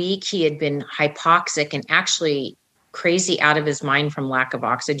 That week, he had been hypoxic and actually crazy out of his mind from lack of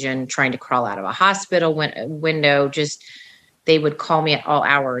oxygen, trying to crawl out of a hospital window. They would call me at all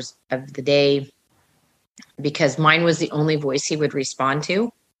hours of the day because mine was the only voice he would respond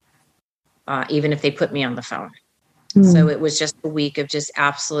to, even if they put me on the phone. So it was just a week of just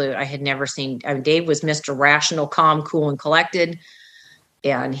absolute, I had never seen, Dave was Mr. Rational, calm, cool, and collected.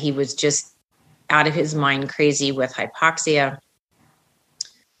 And he was just out of his mind crazy with hypoxia.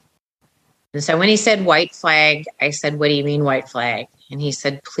 And so when he said white flag, I said, "What do you mean white flag?" And he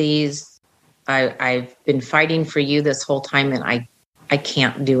said, "Please, I've been fighting for you this whole time and I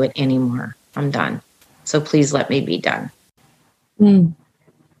can't do it anymore. I'm done. So please let me be done." And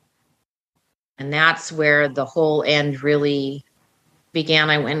that's where the whole end really began.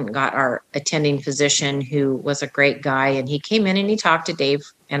 I went and got our attending physician, who was a great guy, and he came in and he talked to Dave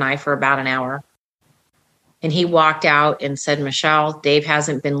and I for about an hour. And he walked out and said, "Michelle, Dave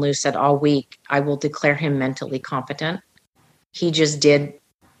hasn't been lucid all week. I will declare him mentally competent. He just did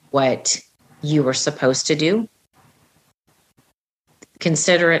what you were supposed to do.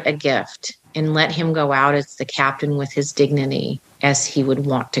 Consider it a gift and let him go out as the captain with his dignity as he would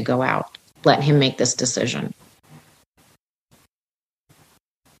want to go out. Let him make this decision."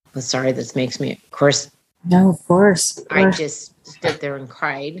 I'm sorry, this makes me, of course, No, of course. I just stood there and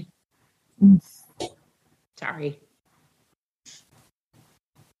cried. Sorry.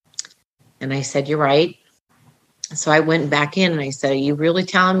 And I said, you're right. So I went back in and I said, are you really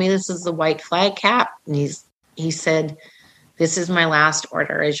telling me this is the white flag, Cap? And he said, this is my last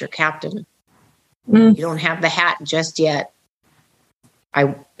order as your captain. You don't have the hat just yet.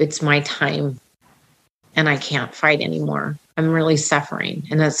 It's my time and I can't fight anymore. I'm really suffering.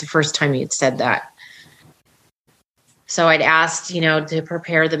 And that's the first time he'd said that. So I'd asked, to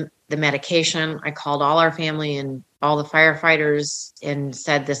prepare the medication. I called all our family and all the firefighters and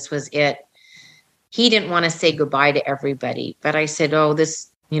said this was it. He didn't want to say goodbye to everybody, but I said,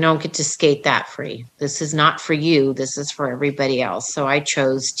 you don't get to skate that free. This is not for you. This is for everybody else. So I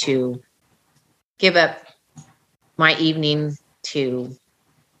chose to give up my evening to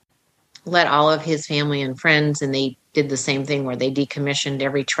let all of his family and friends, and they did the same thing where they decommissioned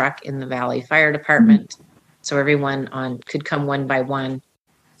every truck in the Valley Fire Department. So everyone could come one by one,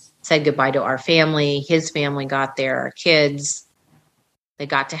 said goodbye to our family. His family got there, our kids. They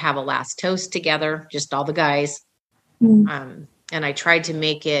got to have a last toast together, just all the guys. And I tried to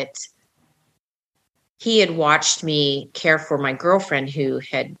make it, he had watched me care for my girlfriend who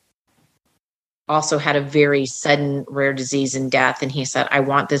had also had a very sudden rare disease and death. And he said, I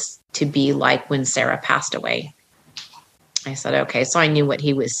want this to be like when Sarah passed away. I said, okay. So I knew what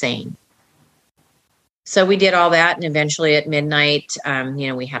he was saying. So we did all that. And eventually at midnight,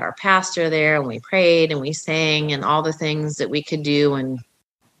 we had our pastor there and we prayed and we sang and all the things that we could do. And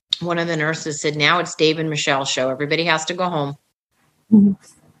one of the nurses said, now it's Dave and Michelle's show. Everybody has to go home.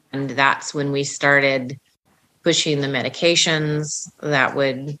 And that's when we started pushing the medications that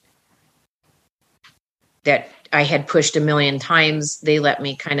I had pushed a million times. They let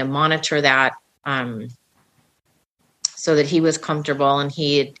me kind of monitor that so that he was comfortable. And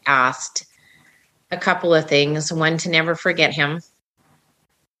he had asked a couple of things. One, to never forget him.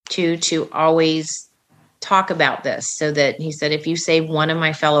 Two, to always talk about this, so that he said, if you save one of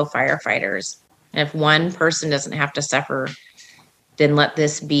my fellow firefighters, and if one person doesn't have to suffer, then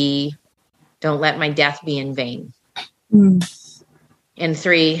don't let my death be in vain. And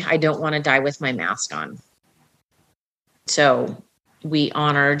 3, I don't want to die with my mask on. So we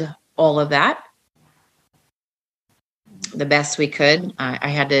honored all of that the best we could. I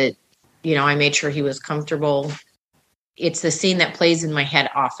had to, I made sure he was comfortable. It's the scene that plays in my head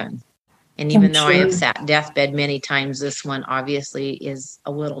often. And even though I have sat deathbed many times, this one obviously is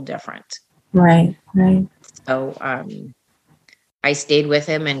a little different. Right. So I stayed with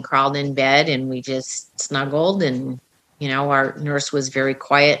him and crawled in bed and we just snuggled. And, our nurse was very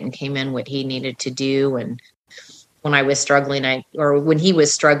quiet and came in what he needed to do. And when I was struggling, when he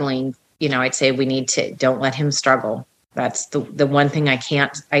was struggling, I'd say don't let him struggle. That's the one thing I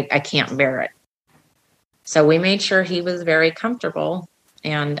can't bear it. So we made sure he was very comfortable.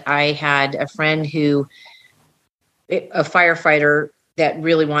 And I had a friend a firefighter that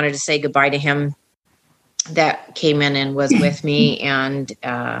really wanted to say goodbye to him, that came in and was with me. And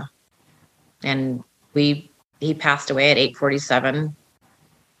he passed away at 8:47.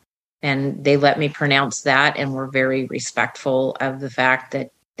 And they let me pronounce that and were very respectful of the fact that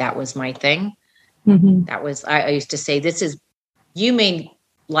that was my thing. That was, I used to say, you may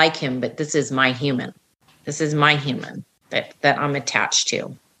like him, but this is my human. This is my human that I'm attached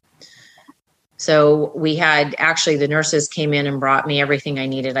to. So we had, actually the nurses came in and brought me everything I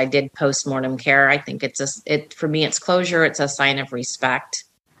needed. I did postmortem care. I think for me, it's closure. It's a sign of respect.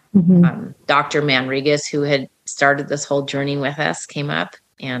 Dr. Manriquez, who had started this whole journey with us, came up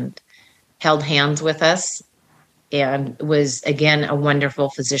and held hands with us and was, again, a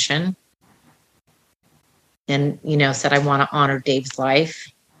wonderful physician. And, said, I want to honor Dave's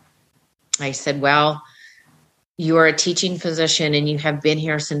life. I said, well, you are a teaching physician and you have been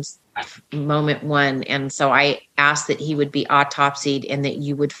here since moment one. And so I asked that he would be autopsied and that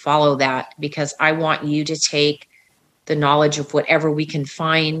you would follow that, because I want you to take the knowledge of whatever we can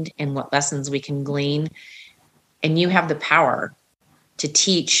find and what lessons we can glean. And you have the power to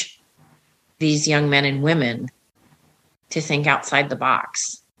teach these young men and women to think outside the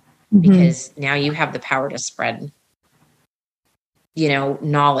box, because now you have the power to spread,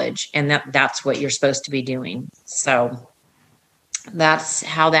 knowledge, and that's what you're supposed to be doing. So that's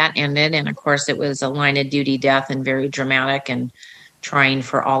how that ended. And of course it was a line of duty death and very dramatic and trying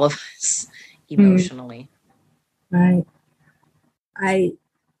for all of us emotionally. Right.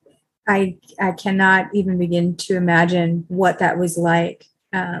 I cannot even begin to imagine what that was like.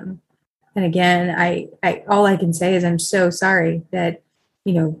 And again, I all I can say is I'm so sorry that,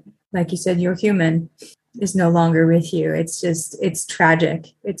 like you said, your human is no longer with you. It's tragic.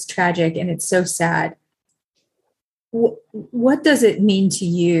 It's tragic and it's so sad. what does it mean to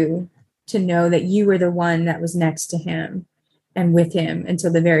you to know that you were the one that was next to him and with him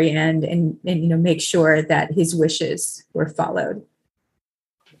until the very end, and make sure that his wishes were followed?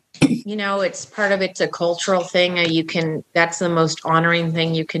 It's part of, it's a cultural thing. That's the most honoring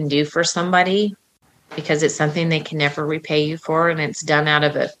thing you can do for somebody, because it's something they can never repay you for, and it's done out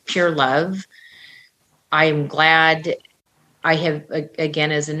of a pure love. I am glad I have,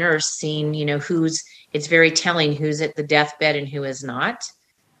 again, as a nurse, seen, it's very telling who's at the deathbed and who is not.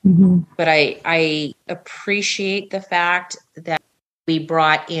 Mm-hmm. But I appreciate the fact that we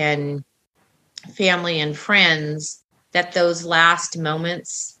brought in family and friends, that those last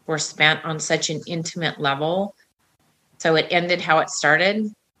moments were spent on such an intimate level. So it ended how it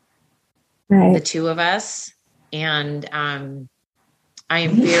started, right. The two of us. And I'm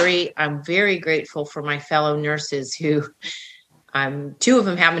very grateful for my fellow nurses who, two of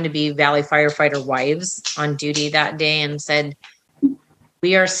them happened to be Valley firefighter wives on duty that day, and said,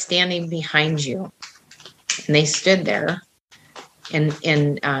 "We are standing behind you." And they stood there, and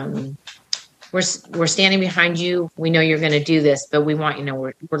we're standing behind you. We know you're going to do this, but we want you to know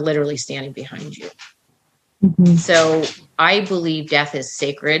we're literally standing behind you. Mm-hmm. So I believe death is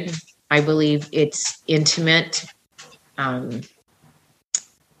sacred. I believe it's intimate. And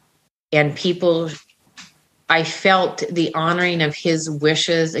I felt the honoring of his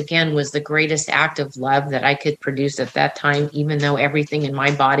wishes, again, was the greatest act of love that I could produce at that time, even though everything in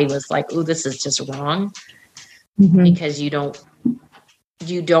my body was like, "Oh, this is just wrong." Mm-hmm. Because you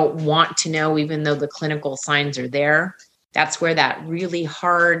don't want to know, even though the clinical signs are there. That's where that really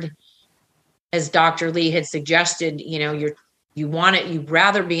hard, as Dr. Lee had suggested, you'd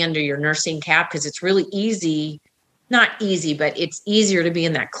rather be under your nursing cap, because it's really easy, not easy, but it's easier to be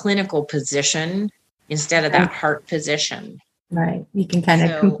in that clinical position instead of that heart position. Right. You can kind of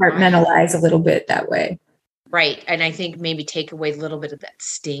compartmentalize a little bit that way. Right. And I think maybe take away a little bit of that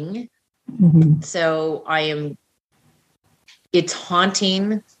sting. Mm-hmm. So it's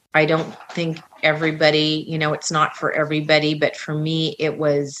haunting. I don't think everybody, it's not for everybody, but for me,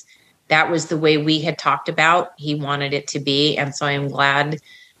 that was the way we had talked about. He wanted it to be. And so I am glad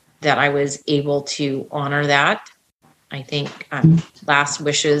that I was able to honor that. I think last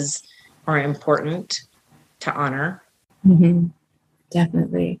wishes are important to honor. Mm-hmm.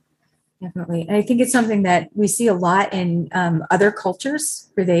 Definitely. And I think it's something that we see a lot in other cultures,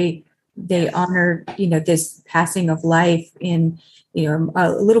 where they honor, this passing of life in,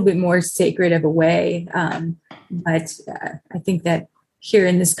 a little bit more sacred of a way. But I think that here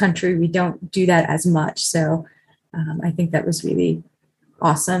in this country, we don't do that as much. So I think that was really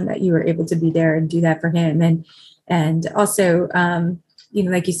awesome that you were able to be there and do that for him. And also,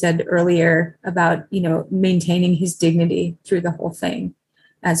 like you said earlier about, maintaining his dignity through the whole thing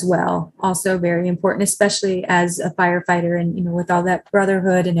as well. Also very important, especially as a firefighter and, with all that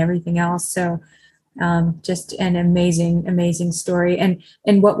brotherhood and everything else. So just an amazing story.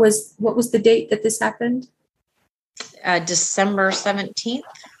 And what was the date that this happened? December 17th,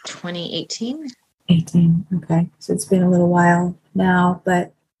 2018. 18. Okay. So it's been a little while now,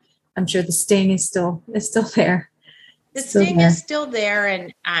 but I'm sure the sting is still there. The sting is still there.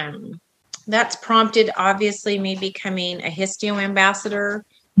 And that's prompted, obviously, me becoming a Histio ambassador.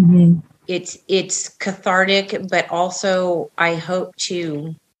 Mm-hmm. It's cathartic, but also I hope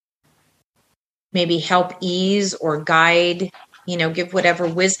to maybe help ease or guide, give whatever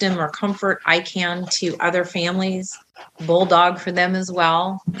wisdom or comfort I can to other families, bulldog for them as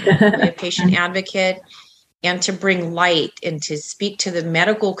well, a patient advocate, and to bring light and to speak to the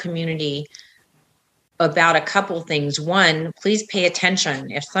medical community about a couple things. One, please pay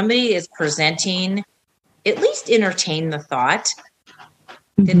attention. If somebody is presenting, at least entertain the thought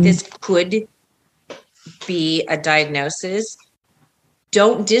that this could be a diagnosis.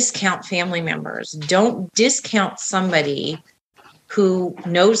 Don't discount family members. Don't discount somebody who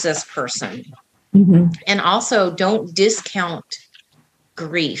knows this person. Mm-hmm. And also don't discount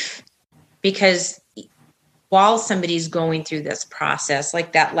grief, because while somebody's going through this process,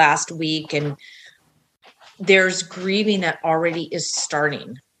 like that last week, and there's grieving that already is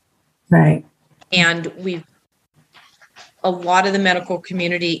starting. Right. And a lot of the medical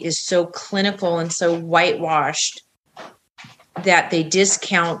community is so clinical and so whitewashed that they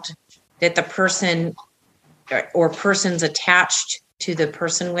discount that the person or persons attached to the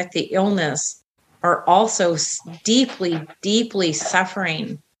person with the illness are also deeply, deeply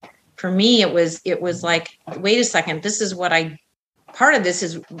suffering. For me, it was like, wait a second, this is what I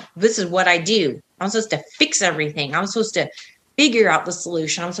do. I'm supposed to fix everything. I'm supposed to figure out the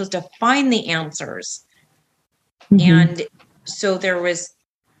solution. I'm supposed to find the answers. Mm-hmm. And so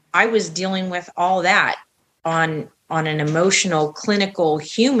I was dealing with all that on on an emotional, clinical,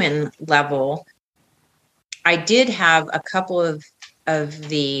 human level, I did have a couple of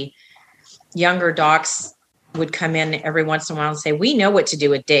the younger docs would come in every once in a while and say, we know what to do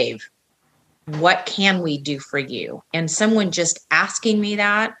with Dave. What can we do for you? And someone just asking me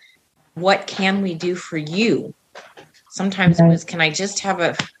that, what can we do for you? Sometimes it was, can I just have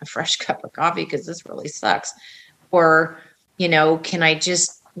a fresh cup of coffee? Because this really sucks. Or,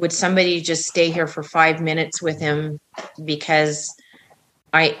 would somebody just stay here for 5 minutes with him because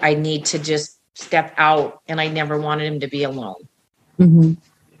I need to just step out and I never wanted him to be alone. Mm-hmm.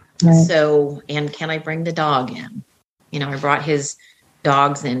 Right. So, and can I bring the dog in? I brought his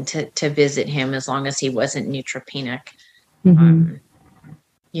dogs in to visit him as long as he wasn't neutropenic. Mm-hmm.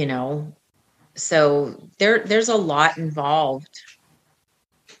 So there's a lot involved.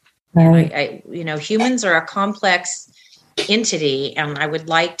 Right. I humans are a complex entity, and I would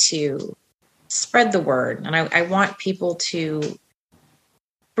like to spread the word. And I want people to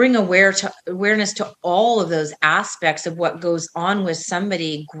bring awareness to all of those aspects of what goes on with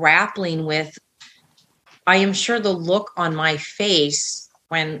somebody grappling with. I am sure the look on my face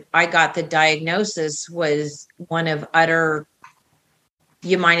when I got the diagnosis was one of utter,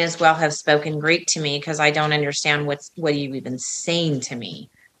 you might as well have spoken Greek to me because I don't understand what you've even saying to me.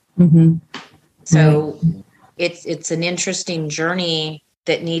 Mm-hmm. So it's an interesting journey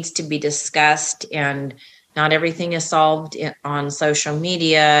that needs to be discussed, and not everything is solved on social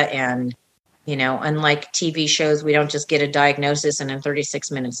media. And, unlike TV shows, we don't just get a diagnosis and then 36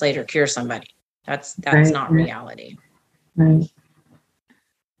 minutes later cure somebody. That's not reality. Right.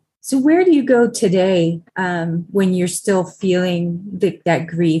 So where do you go today when you're still feeling that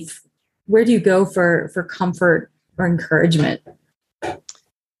grief? Where do you go for comfort or encouragement?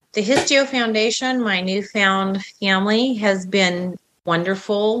 The Histio Foundation, my newfound family, has been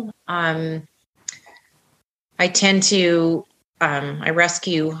wonderful. I tend to, I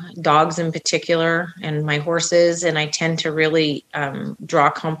rescue dogs in particular and my horses, and I tend to really draw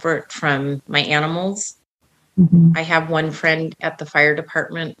comfort from my animals. Mm-hmm. I have one friend at the fire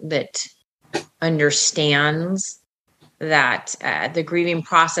department that understands that the grieving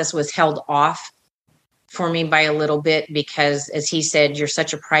process was held off for me by a little bit because, as he said, you're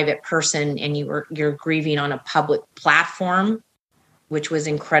such a private person and you're grieving on a public platform, which was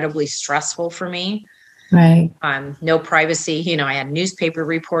incredibly stressful for me. Right. No privacy. I had newspaper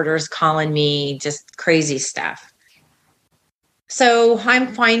reporters calling me, just crazy stuff. So I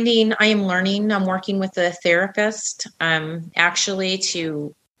am learning, I'm working with a therapist, actually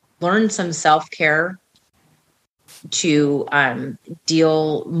to learn some self-care, to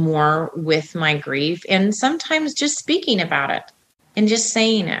deal more with my grief, and sometimes just speaking about it and just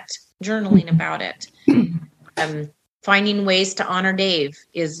saying it, journaling about it. Finding ways to honor Dave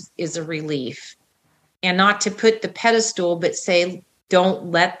is a relief, and not to put the pedestal, but say, don't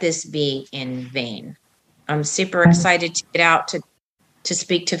let this be in vain. I'm super excited to get out to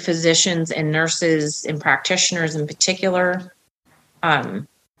speak to physicians and nurses and practitioners in particular, and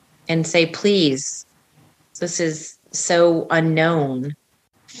say, please, this is so unknown.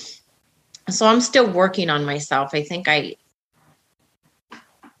 So I'm still working on myself. I think I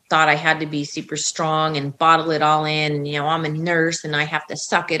thought I had to be super strong and bottle it all in. I'm a nurse and I have to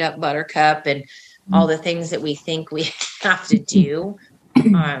suck it up, buttercup, and all the things that we think we have to do.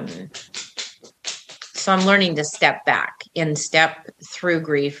 So I'm learning to step back and step through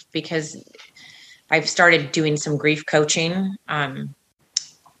grief, because I've started doing some grief coaching.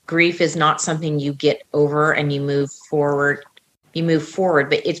 Grief is not something you get over and you move forward.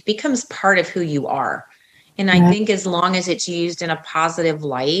 But it becomes part of who you are. And I think as long as it's used in a positive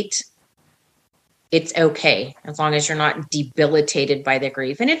light, it's okay. As long as you're not debilitated by the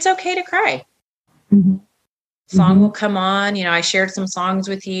grief. And it's okay to cry. Mm-hmm. Song will come on. I shared some songs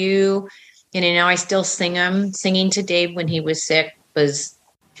with you, and I still sing them. Singing to Dave when he was sick was,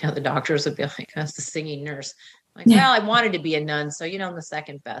 the doctors would be like, that's the singing nurse. Well, I wanted to be a nun, so the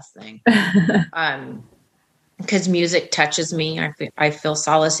second best thing. Because music touches me. I feel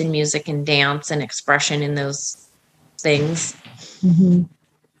solace in music and dance and expression in those things. Mm-hmm.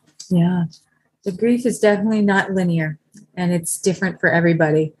 Yeah. The grief is definitely not linear, and it's different for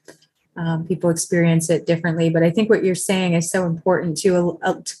everybody. People experience it differently, but I think what you're saying is so important to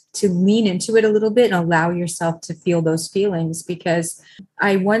lean into it a little bit and allow yourself to feel those feelings. Because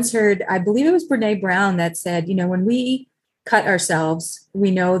I once heard, I believe it was Brene Brown that said, when we cut ourselves, we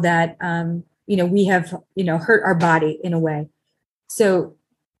know that, we have, hurt our body in a way. So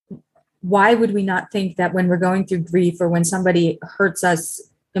why would we not think that when we're going through grief or when somebody hurts us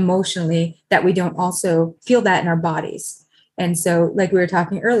emotionally, that we don't also feel that in our bodies? And so, like we were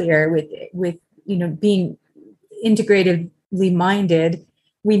talking earlier with being integratively minded,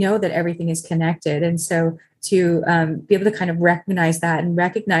 we know that everything is connected. And so to be able to kind of recognize that and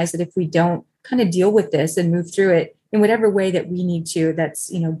recognize that if we don't kind of deal with this and move through it in whatever way that we need to,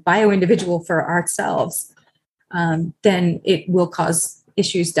 that's, bio-individual for ourselves, then it will cause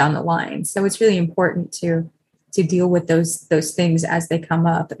issues down the line. So it's really important to deal with those things as they come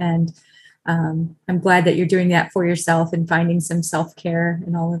up. And I'm glad that you're doing that for yourself and finding some self-care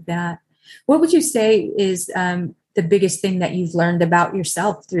and all of that. What would you say is the biggest thing that you've learned about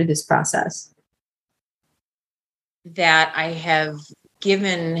yourself through this process? That I have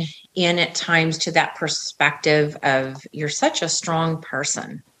given in at times to that perspective of, you're such a strong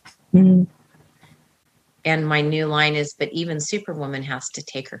person. Mm-hmm. And my new line is, but even Superwoman has to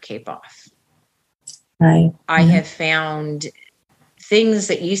take her cape off. Right. I have found things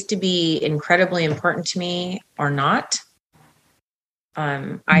that used to be incredibly important to me are not.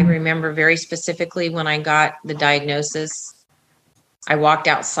 I remember very specifically when I got the diagnosis, I walked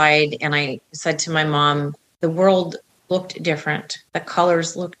outside and I said to my mom, the world looked different. The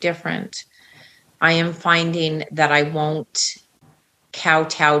colors look different. I am finding that I won't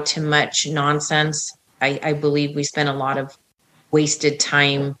kowtow to much nonsense. I believe we spend a lot of wasted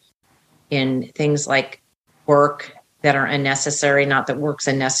time in things like work that are unnecessary. Not that work's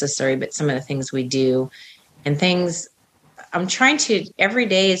unnecessary, but some of the things we do and things I'm trying to, every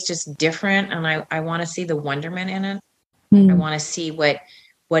day is just different. And I want to see the wonderment in it. I want to see what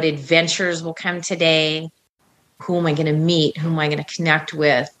adventures will come today. Who am I going to meet? Who am I going to connect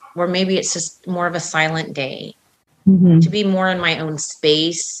with? Or maybe it's just more of a silent day, to be more in my own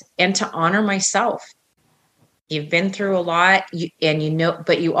space and to honor myself. You've been through a lot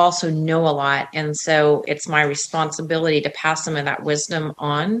but you also know a lot. And so it's my responsibility to pass some of that wisdom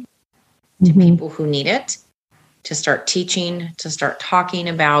on to people who need it, to start teaching, to start talking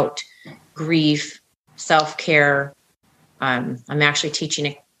about grief, self-care. I'm actually teaching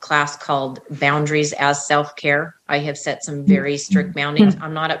a class called Boundaries as Self-Care. I have set some very strict boundaries.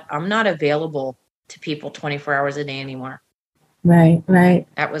 I'm not available to people 24 hours a day anymore. Right.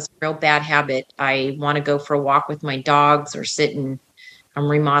 That was a real bad habit. I want to go for a walk with my dogs or I'm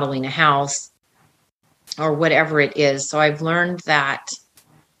remodeling a house or whatever it is. So I've learned that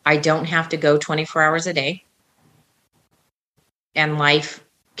I don't have to go 24 hours a day. And life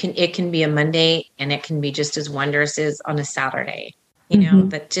can be a Monday and it can be just as wondrous as on a Saturday,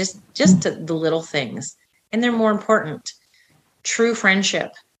 but just the little things. And they're more important. True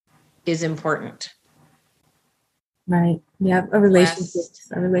friendship is important. Right. Yeah. Our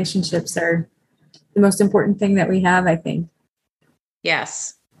relationships are the most important thing that we have, I think.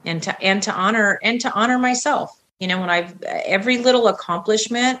 Yes. And to honor myself, when every little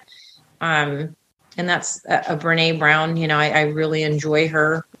accomplishment, and that's a Brene Brown, I really enjoy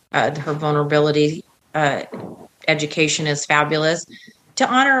her vulnerability, education is fabulous. To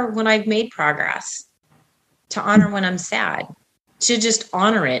honor when I've made progress, to honor when I'm sad, to just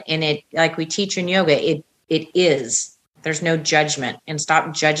honor it. And it, like we teach in yoga, it is, there's no judgment, and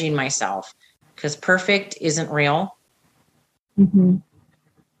stop judging myself because perfect isn't real.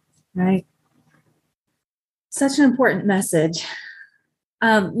 Right. Such an important message.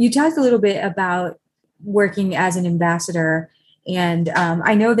 You talked a little bit about working as an ambassador, and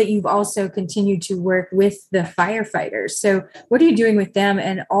I know that you've also continued to work with the firefighters. So what are you doing with them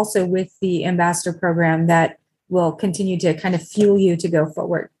and also with the ambassador program that will continue to kind of fuel you to go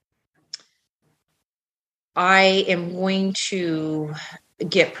forward? I am going to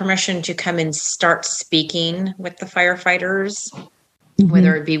get permission to come and start speaking with the firefighters,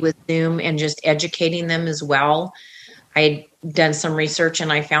 whether it be with Zoom and just educating them as well. I had done some research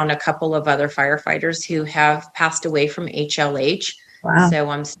and I found a couple of other firefighters who have passed away from HLH. Wow. So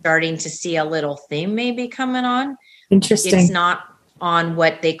I'm starting to see a little theme maybe coming on. Interesting. It's not on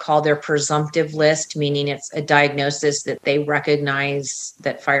what they call their presumptive list, meaning it's a diagnosis that they recognize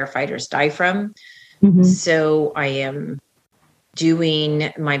that firefighters die from. So I am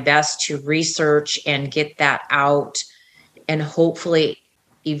doing my best to research and get that out, and hopefully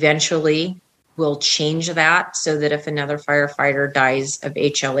eventually we'll change that so that if another firefighter dies of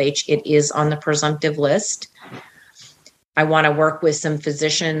HLH, it is on the presumptive list. I want to work with some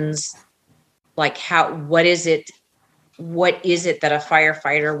physicians, like what is it that a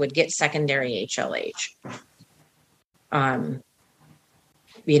firefighter would get secondary HLH?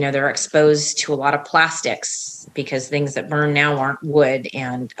 They're exposed to a lot of plastics because things that burn now aren't wood,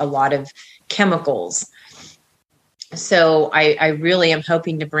 and a lot of chemicals. So I really am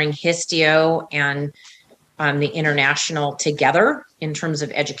hoping to bring Histio and the international together in terms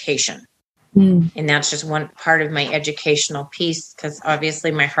of education. And that's just one part of my educational piece, because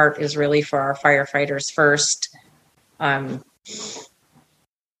obviously my heart is really for our firefighters first, and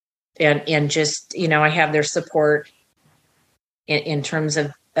just, I have their support in terms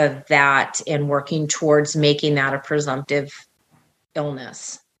of that and working towards making that a presumptive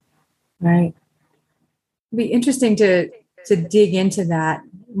illness. Right. It'd be interesting to dig into that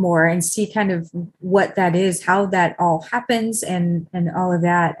more and see kind of what that is, how that all happens, and all of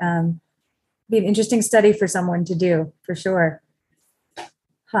that. Be an interesting study for someone to do, for sure.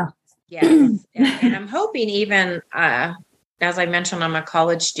 Huh. Yes. and I'm hoping even, as I mentioned, I'm a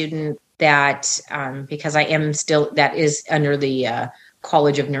college student that, because I am still, that is under the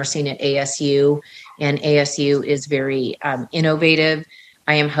College of Nursing at ASU, and ASU is very innovative.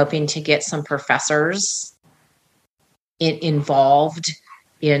 I am hoping to get some professors involved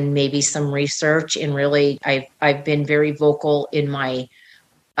in maybe some research. And really, I've been very vocal in my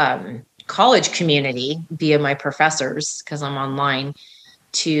college community via my professors, because I'm online,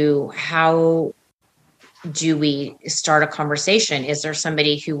 to how do we start a conversation? Is there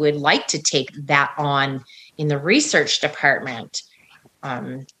somebody who would like to take that on in the research department?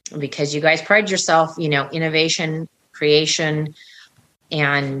 Because you guys pride yourself, innovation, creation,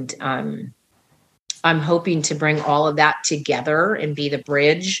 and I'm hoping to bring all of that together and be the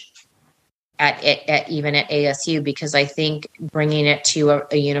bridge at even at ASU, because I think bringing it to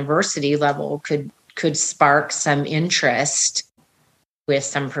a university level could spark some interest with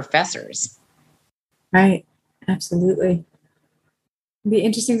some professors. Right. Absolutely. It'd be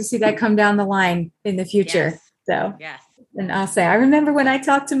interesting to see that come down the line in the future. Yes. So, yes. And I'll say, I remember when I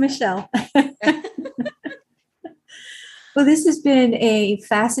talked to Michelle. Well, this has been a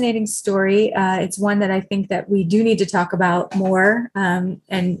fascinating story. It's one that I think that we do need to talk about more,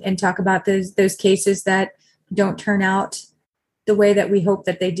 and talk about those cases that don't turn out the way that we hope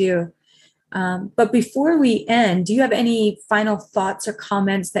that they do. But before we end, do you have any final thoughts or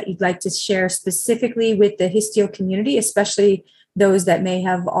comments that you'd like to share specifically with the Histio community, especially those that may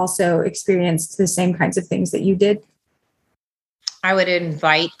have also experienced the same kinds of things that you did? I would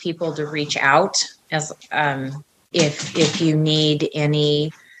invite people to reach out as if you need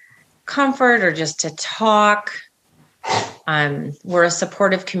any comfort or just to talk. We're a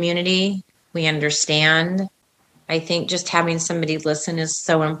supportive community. We understand. I think just having somebody listen is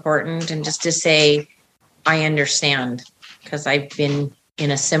so important, and just to say, I understand, because I've been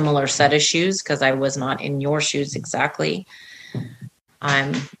in a similar set of shoes, because I was not in your shoes exactly.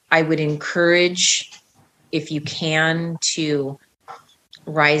 I would encourage, if you can, to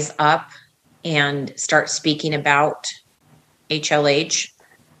rise up and start speaking about HLH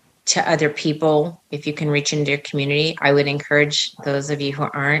to other people. If you can reach into your community, I would encourage those of you who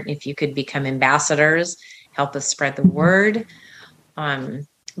aren't, if you could become ambassadors, help us spread the word.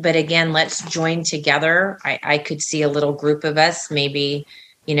 But again, let's join together. I could see a little group of us, maybe,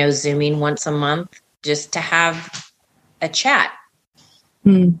 Zooming once a month, just to have a chat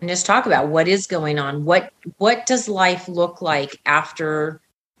and just talk about what is going on. What does life look like after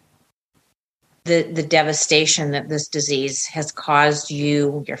the devastation that this disease has caused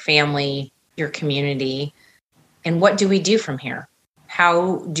you, your family, your community? And what do we do from here?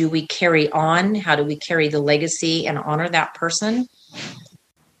 How do we carry on? How do we carry the legacy and honor that person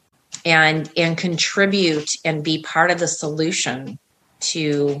and contribute and be part of the solution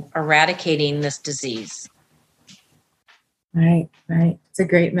to eradicating this disease? Right. It's a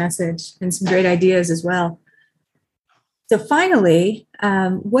great message and some great ideas as well. So finally,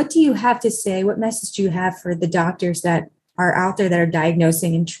 what do you have to say? What message do you have for the doctors that are out there that are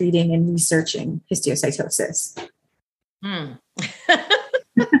diagnosing and treating and researching histiocytosis?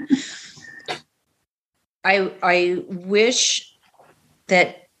 I wish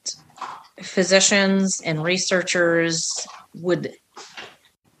that physicians and researchers would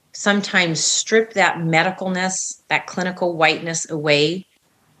sometimes strip that medicalness, that clinical whiteness away,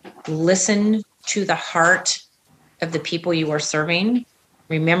 listen to the heart of the people you are serving.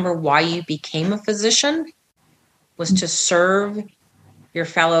 Remember why you became a physician was to serve your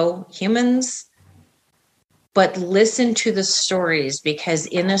fellow humans. But listen to the stories, because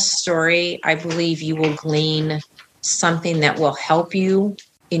in a story, I believe you will glean something that will help you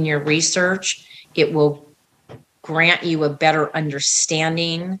in your research. It will grant you a better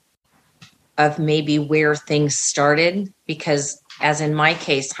understanding of maybe where things started, because as in my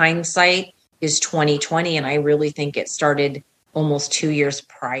case, hindsight is 2020, and I really think it started almost 2 years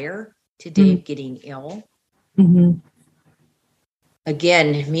prior to Dave getting ill. Mm-hmm.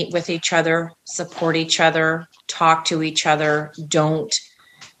 Again, meet with each other, support each other, talk to each other. Don't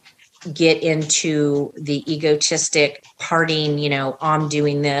get into the egotistic parting, I'm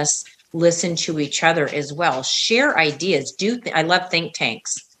doing this. Listen to each other as well. Share ideas. I love think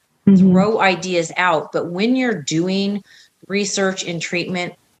tanks. throw ideas out. But when you're doing research and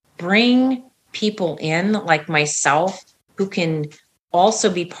treatment, bring people in like myself who can also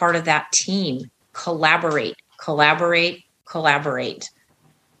be part of that team. Collaborate,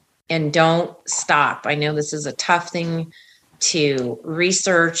 and don't stop. I know this is a tough thing to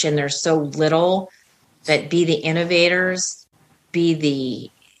research, and there's so little, but be the innovators, be the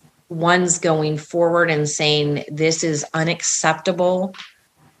ones going forward and saying this is unacceptable,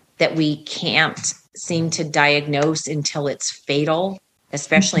 that we can't seem to diagnose until it's fatal,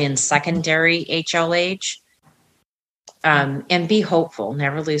 especially in secondary HLH. And be hopeful.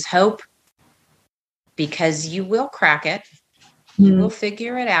 Never lose hope, because you will crack it. You will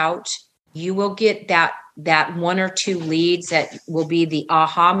figure it out. You will get that one or two leads that will be the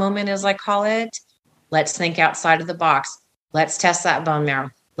aha moment, as I call it. Let's think outside of the box. Let's test that bone marrow.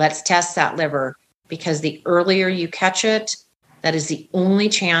 Let's test that liver, because the earlier you catch it, that is the only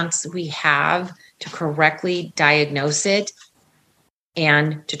chance we have to correctly diagnose it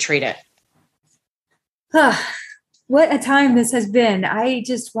and to treat it. What a time this has been. I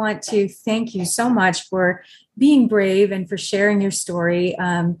just want to thank you so much for being brave and for sharing your story.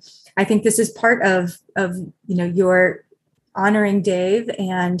 I think this is part of your honoring Dave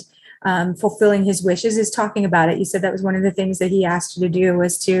and fulfilling his wishes is talking about it. You said that was one of the things that he asked you to do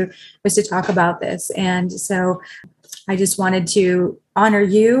was to talk about this. And so I just wanted to honor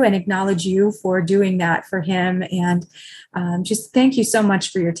you and acknowledge you for doing that for him. And just thank you so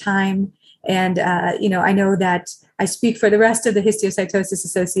much for your time. And, I know that I speak for the rest of the Histiocytosis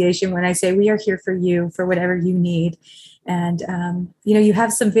Association when I say we are here for you for whatever you need. And, you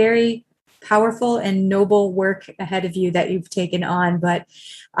have some very powerful and noble work ahead of you that you've taken on. But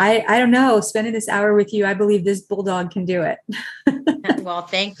I don't know, spending this hour with you, I believe this bulldog can do it. Well,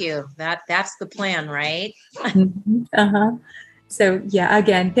 thank you. That's the plan, right? So yeah,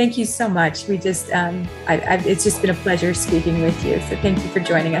 again, thank you so much. We just, it's just been a pleasure speaking with you. So thank you for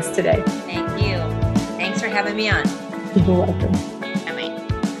joining us today. Thank you. Thanks for having me on. You're welcome.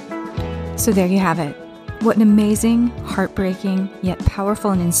 Bye. So there you have it. What an amazing, heartbreaking, yet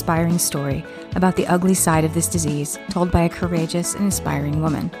powerful and inspiring story about the ugly side of this disease, told by a courageous and inspiring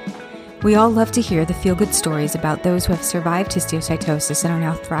woman. We all love to hear the feel-good stories about those who have survived histiocytosis and are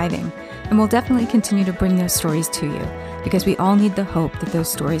now thriving, and we'll definitely continue to bring those stories to you, because we all need the hope that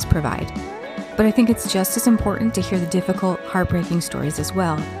those stories provide. But I think it's just as important to hear the difficult, heartbreaking stories as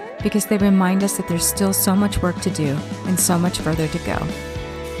well, because they remind us that there's still so much work to do and so much further to go.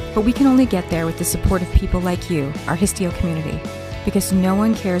 But we can only get there with the support of people like you, our Histio community, because no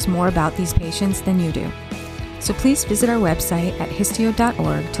one cares more about these patients than you do. So please visit our website at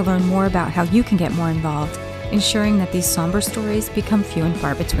histio.org to learn more about how you can get more involved, ensuring that these somber stories become few and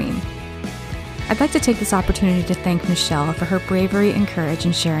far between. I'd like to take this opportunity to thank Michelle for her bravery and courage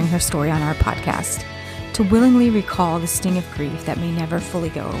in sharing her story on our podcast, to willingly recall the sting of grief that may never fully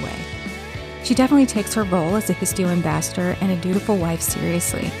go away. She definitely takes her role as a Histio ambassador and a dutiful wife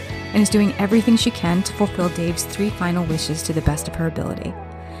seriously, and is doing everything she can to fulfill Dave's 3 final wishes to the best of her ability.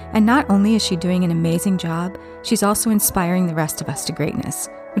 And not only is she doing an amazing job, she's also inspiring the rest of us to greatness,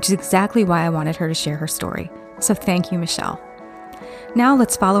 which is exactly why I wanted her to share her story. So thank you, Michelle. Now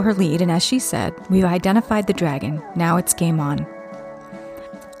let's follow her lead, and as she said, we've identified the dragon. Now it's game on.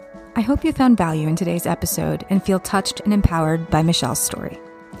 I hope you found value in today's episode and feel touched and empowered by Michelle's story.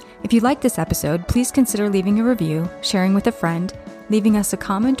 If you liked this episode, please consider leaving a review, sharing with a friend, leaving us a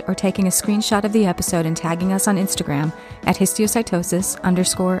comment, or taking a screenshot of the episode and tagging us on Instagram at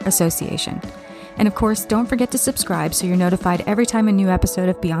histiocytosis_association. And of course, don't forget to subscribe so you're notified every time a new episode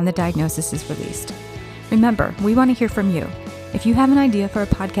of Beyond the Diagnosis is released. Remember, we want to hear from you. If you have an idea for a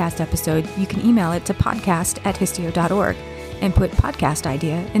podcast episode, you can email it to podcast@histio.org and put podcast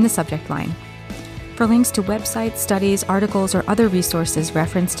idea in the subject line. For links to websites, studies, articles, or other resources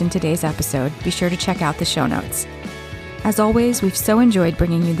referenced in today's episode, be sure to check out the show notes. As always, we've so enjoyed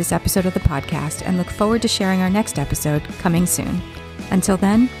bringing you this episode of the podcast and look forward to sharing our next episode coming soon. Until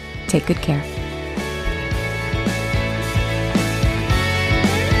then, take good care.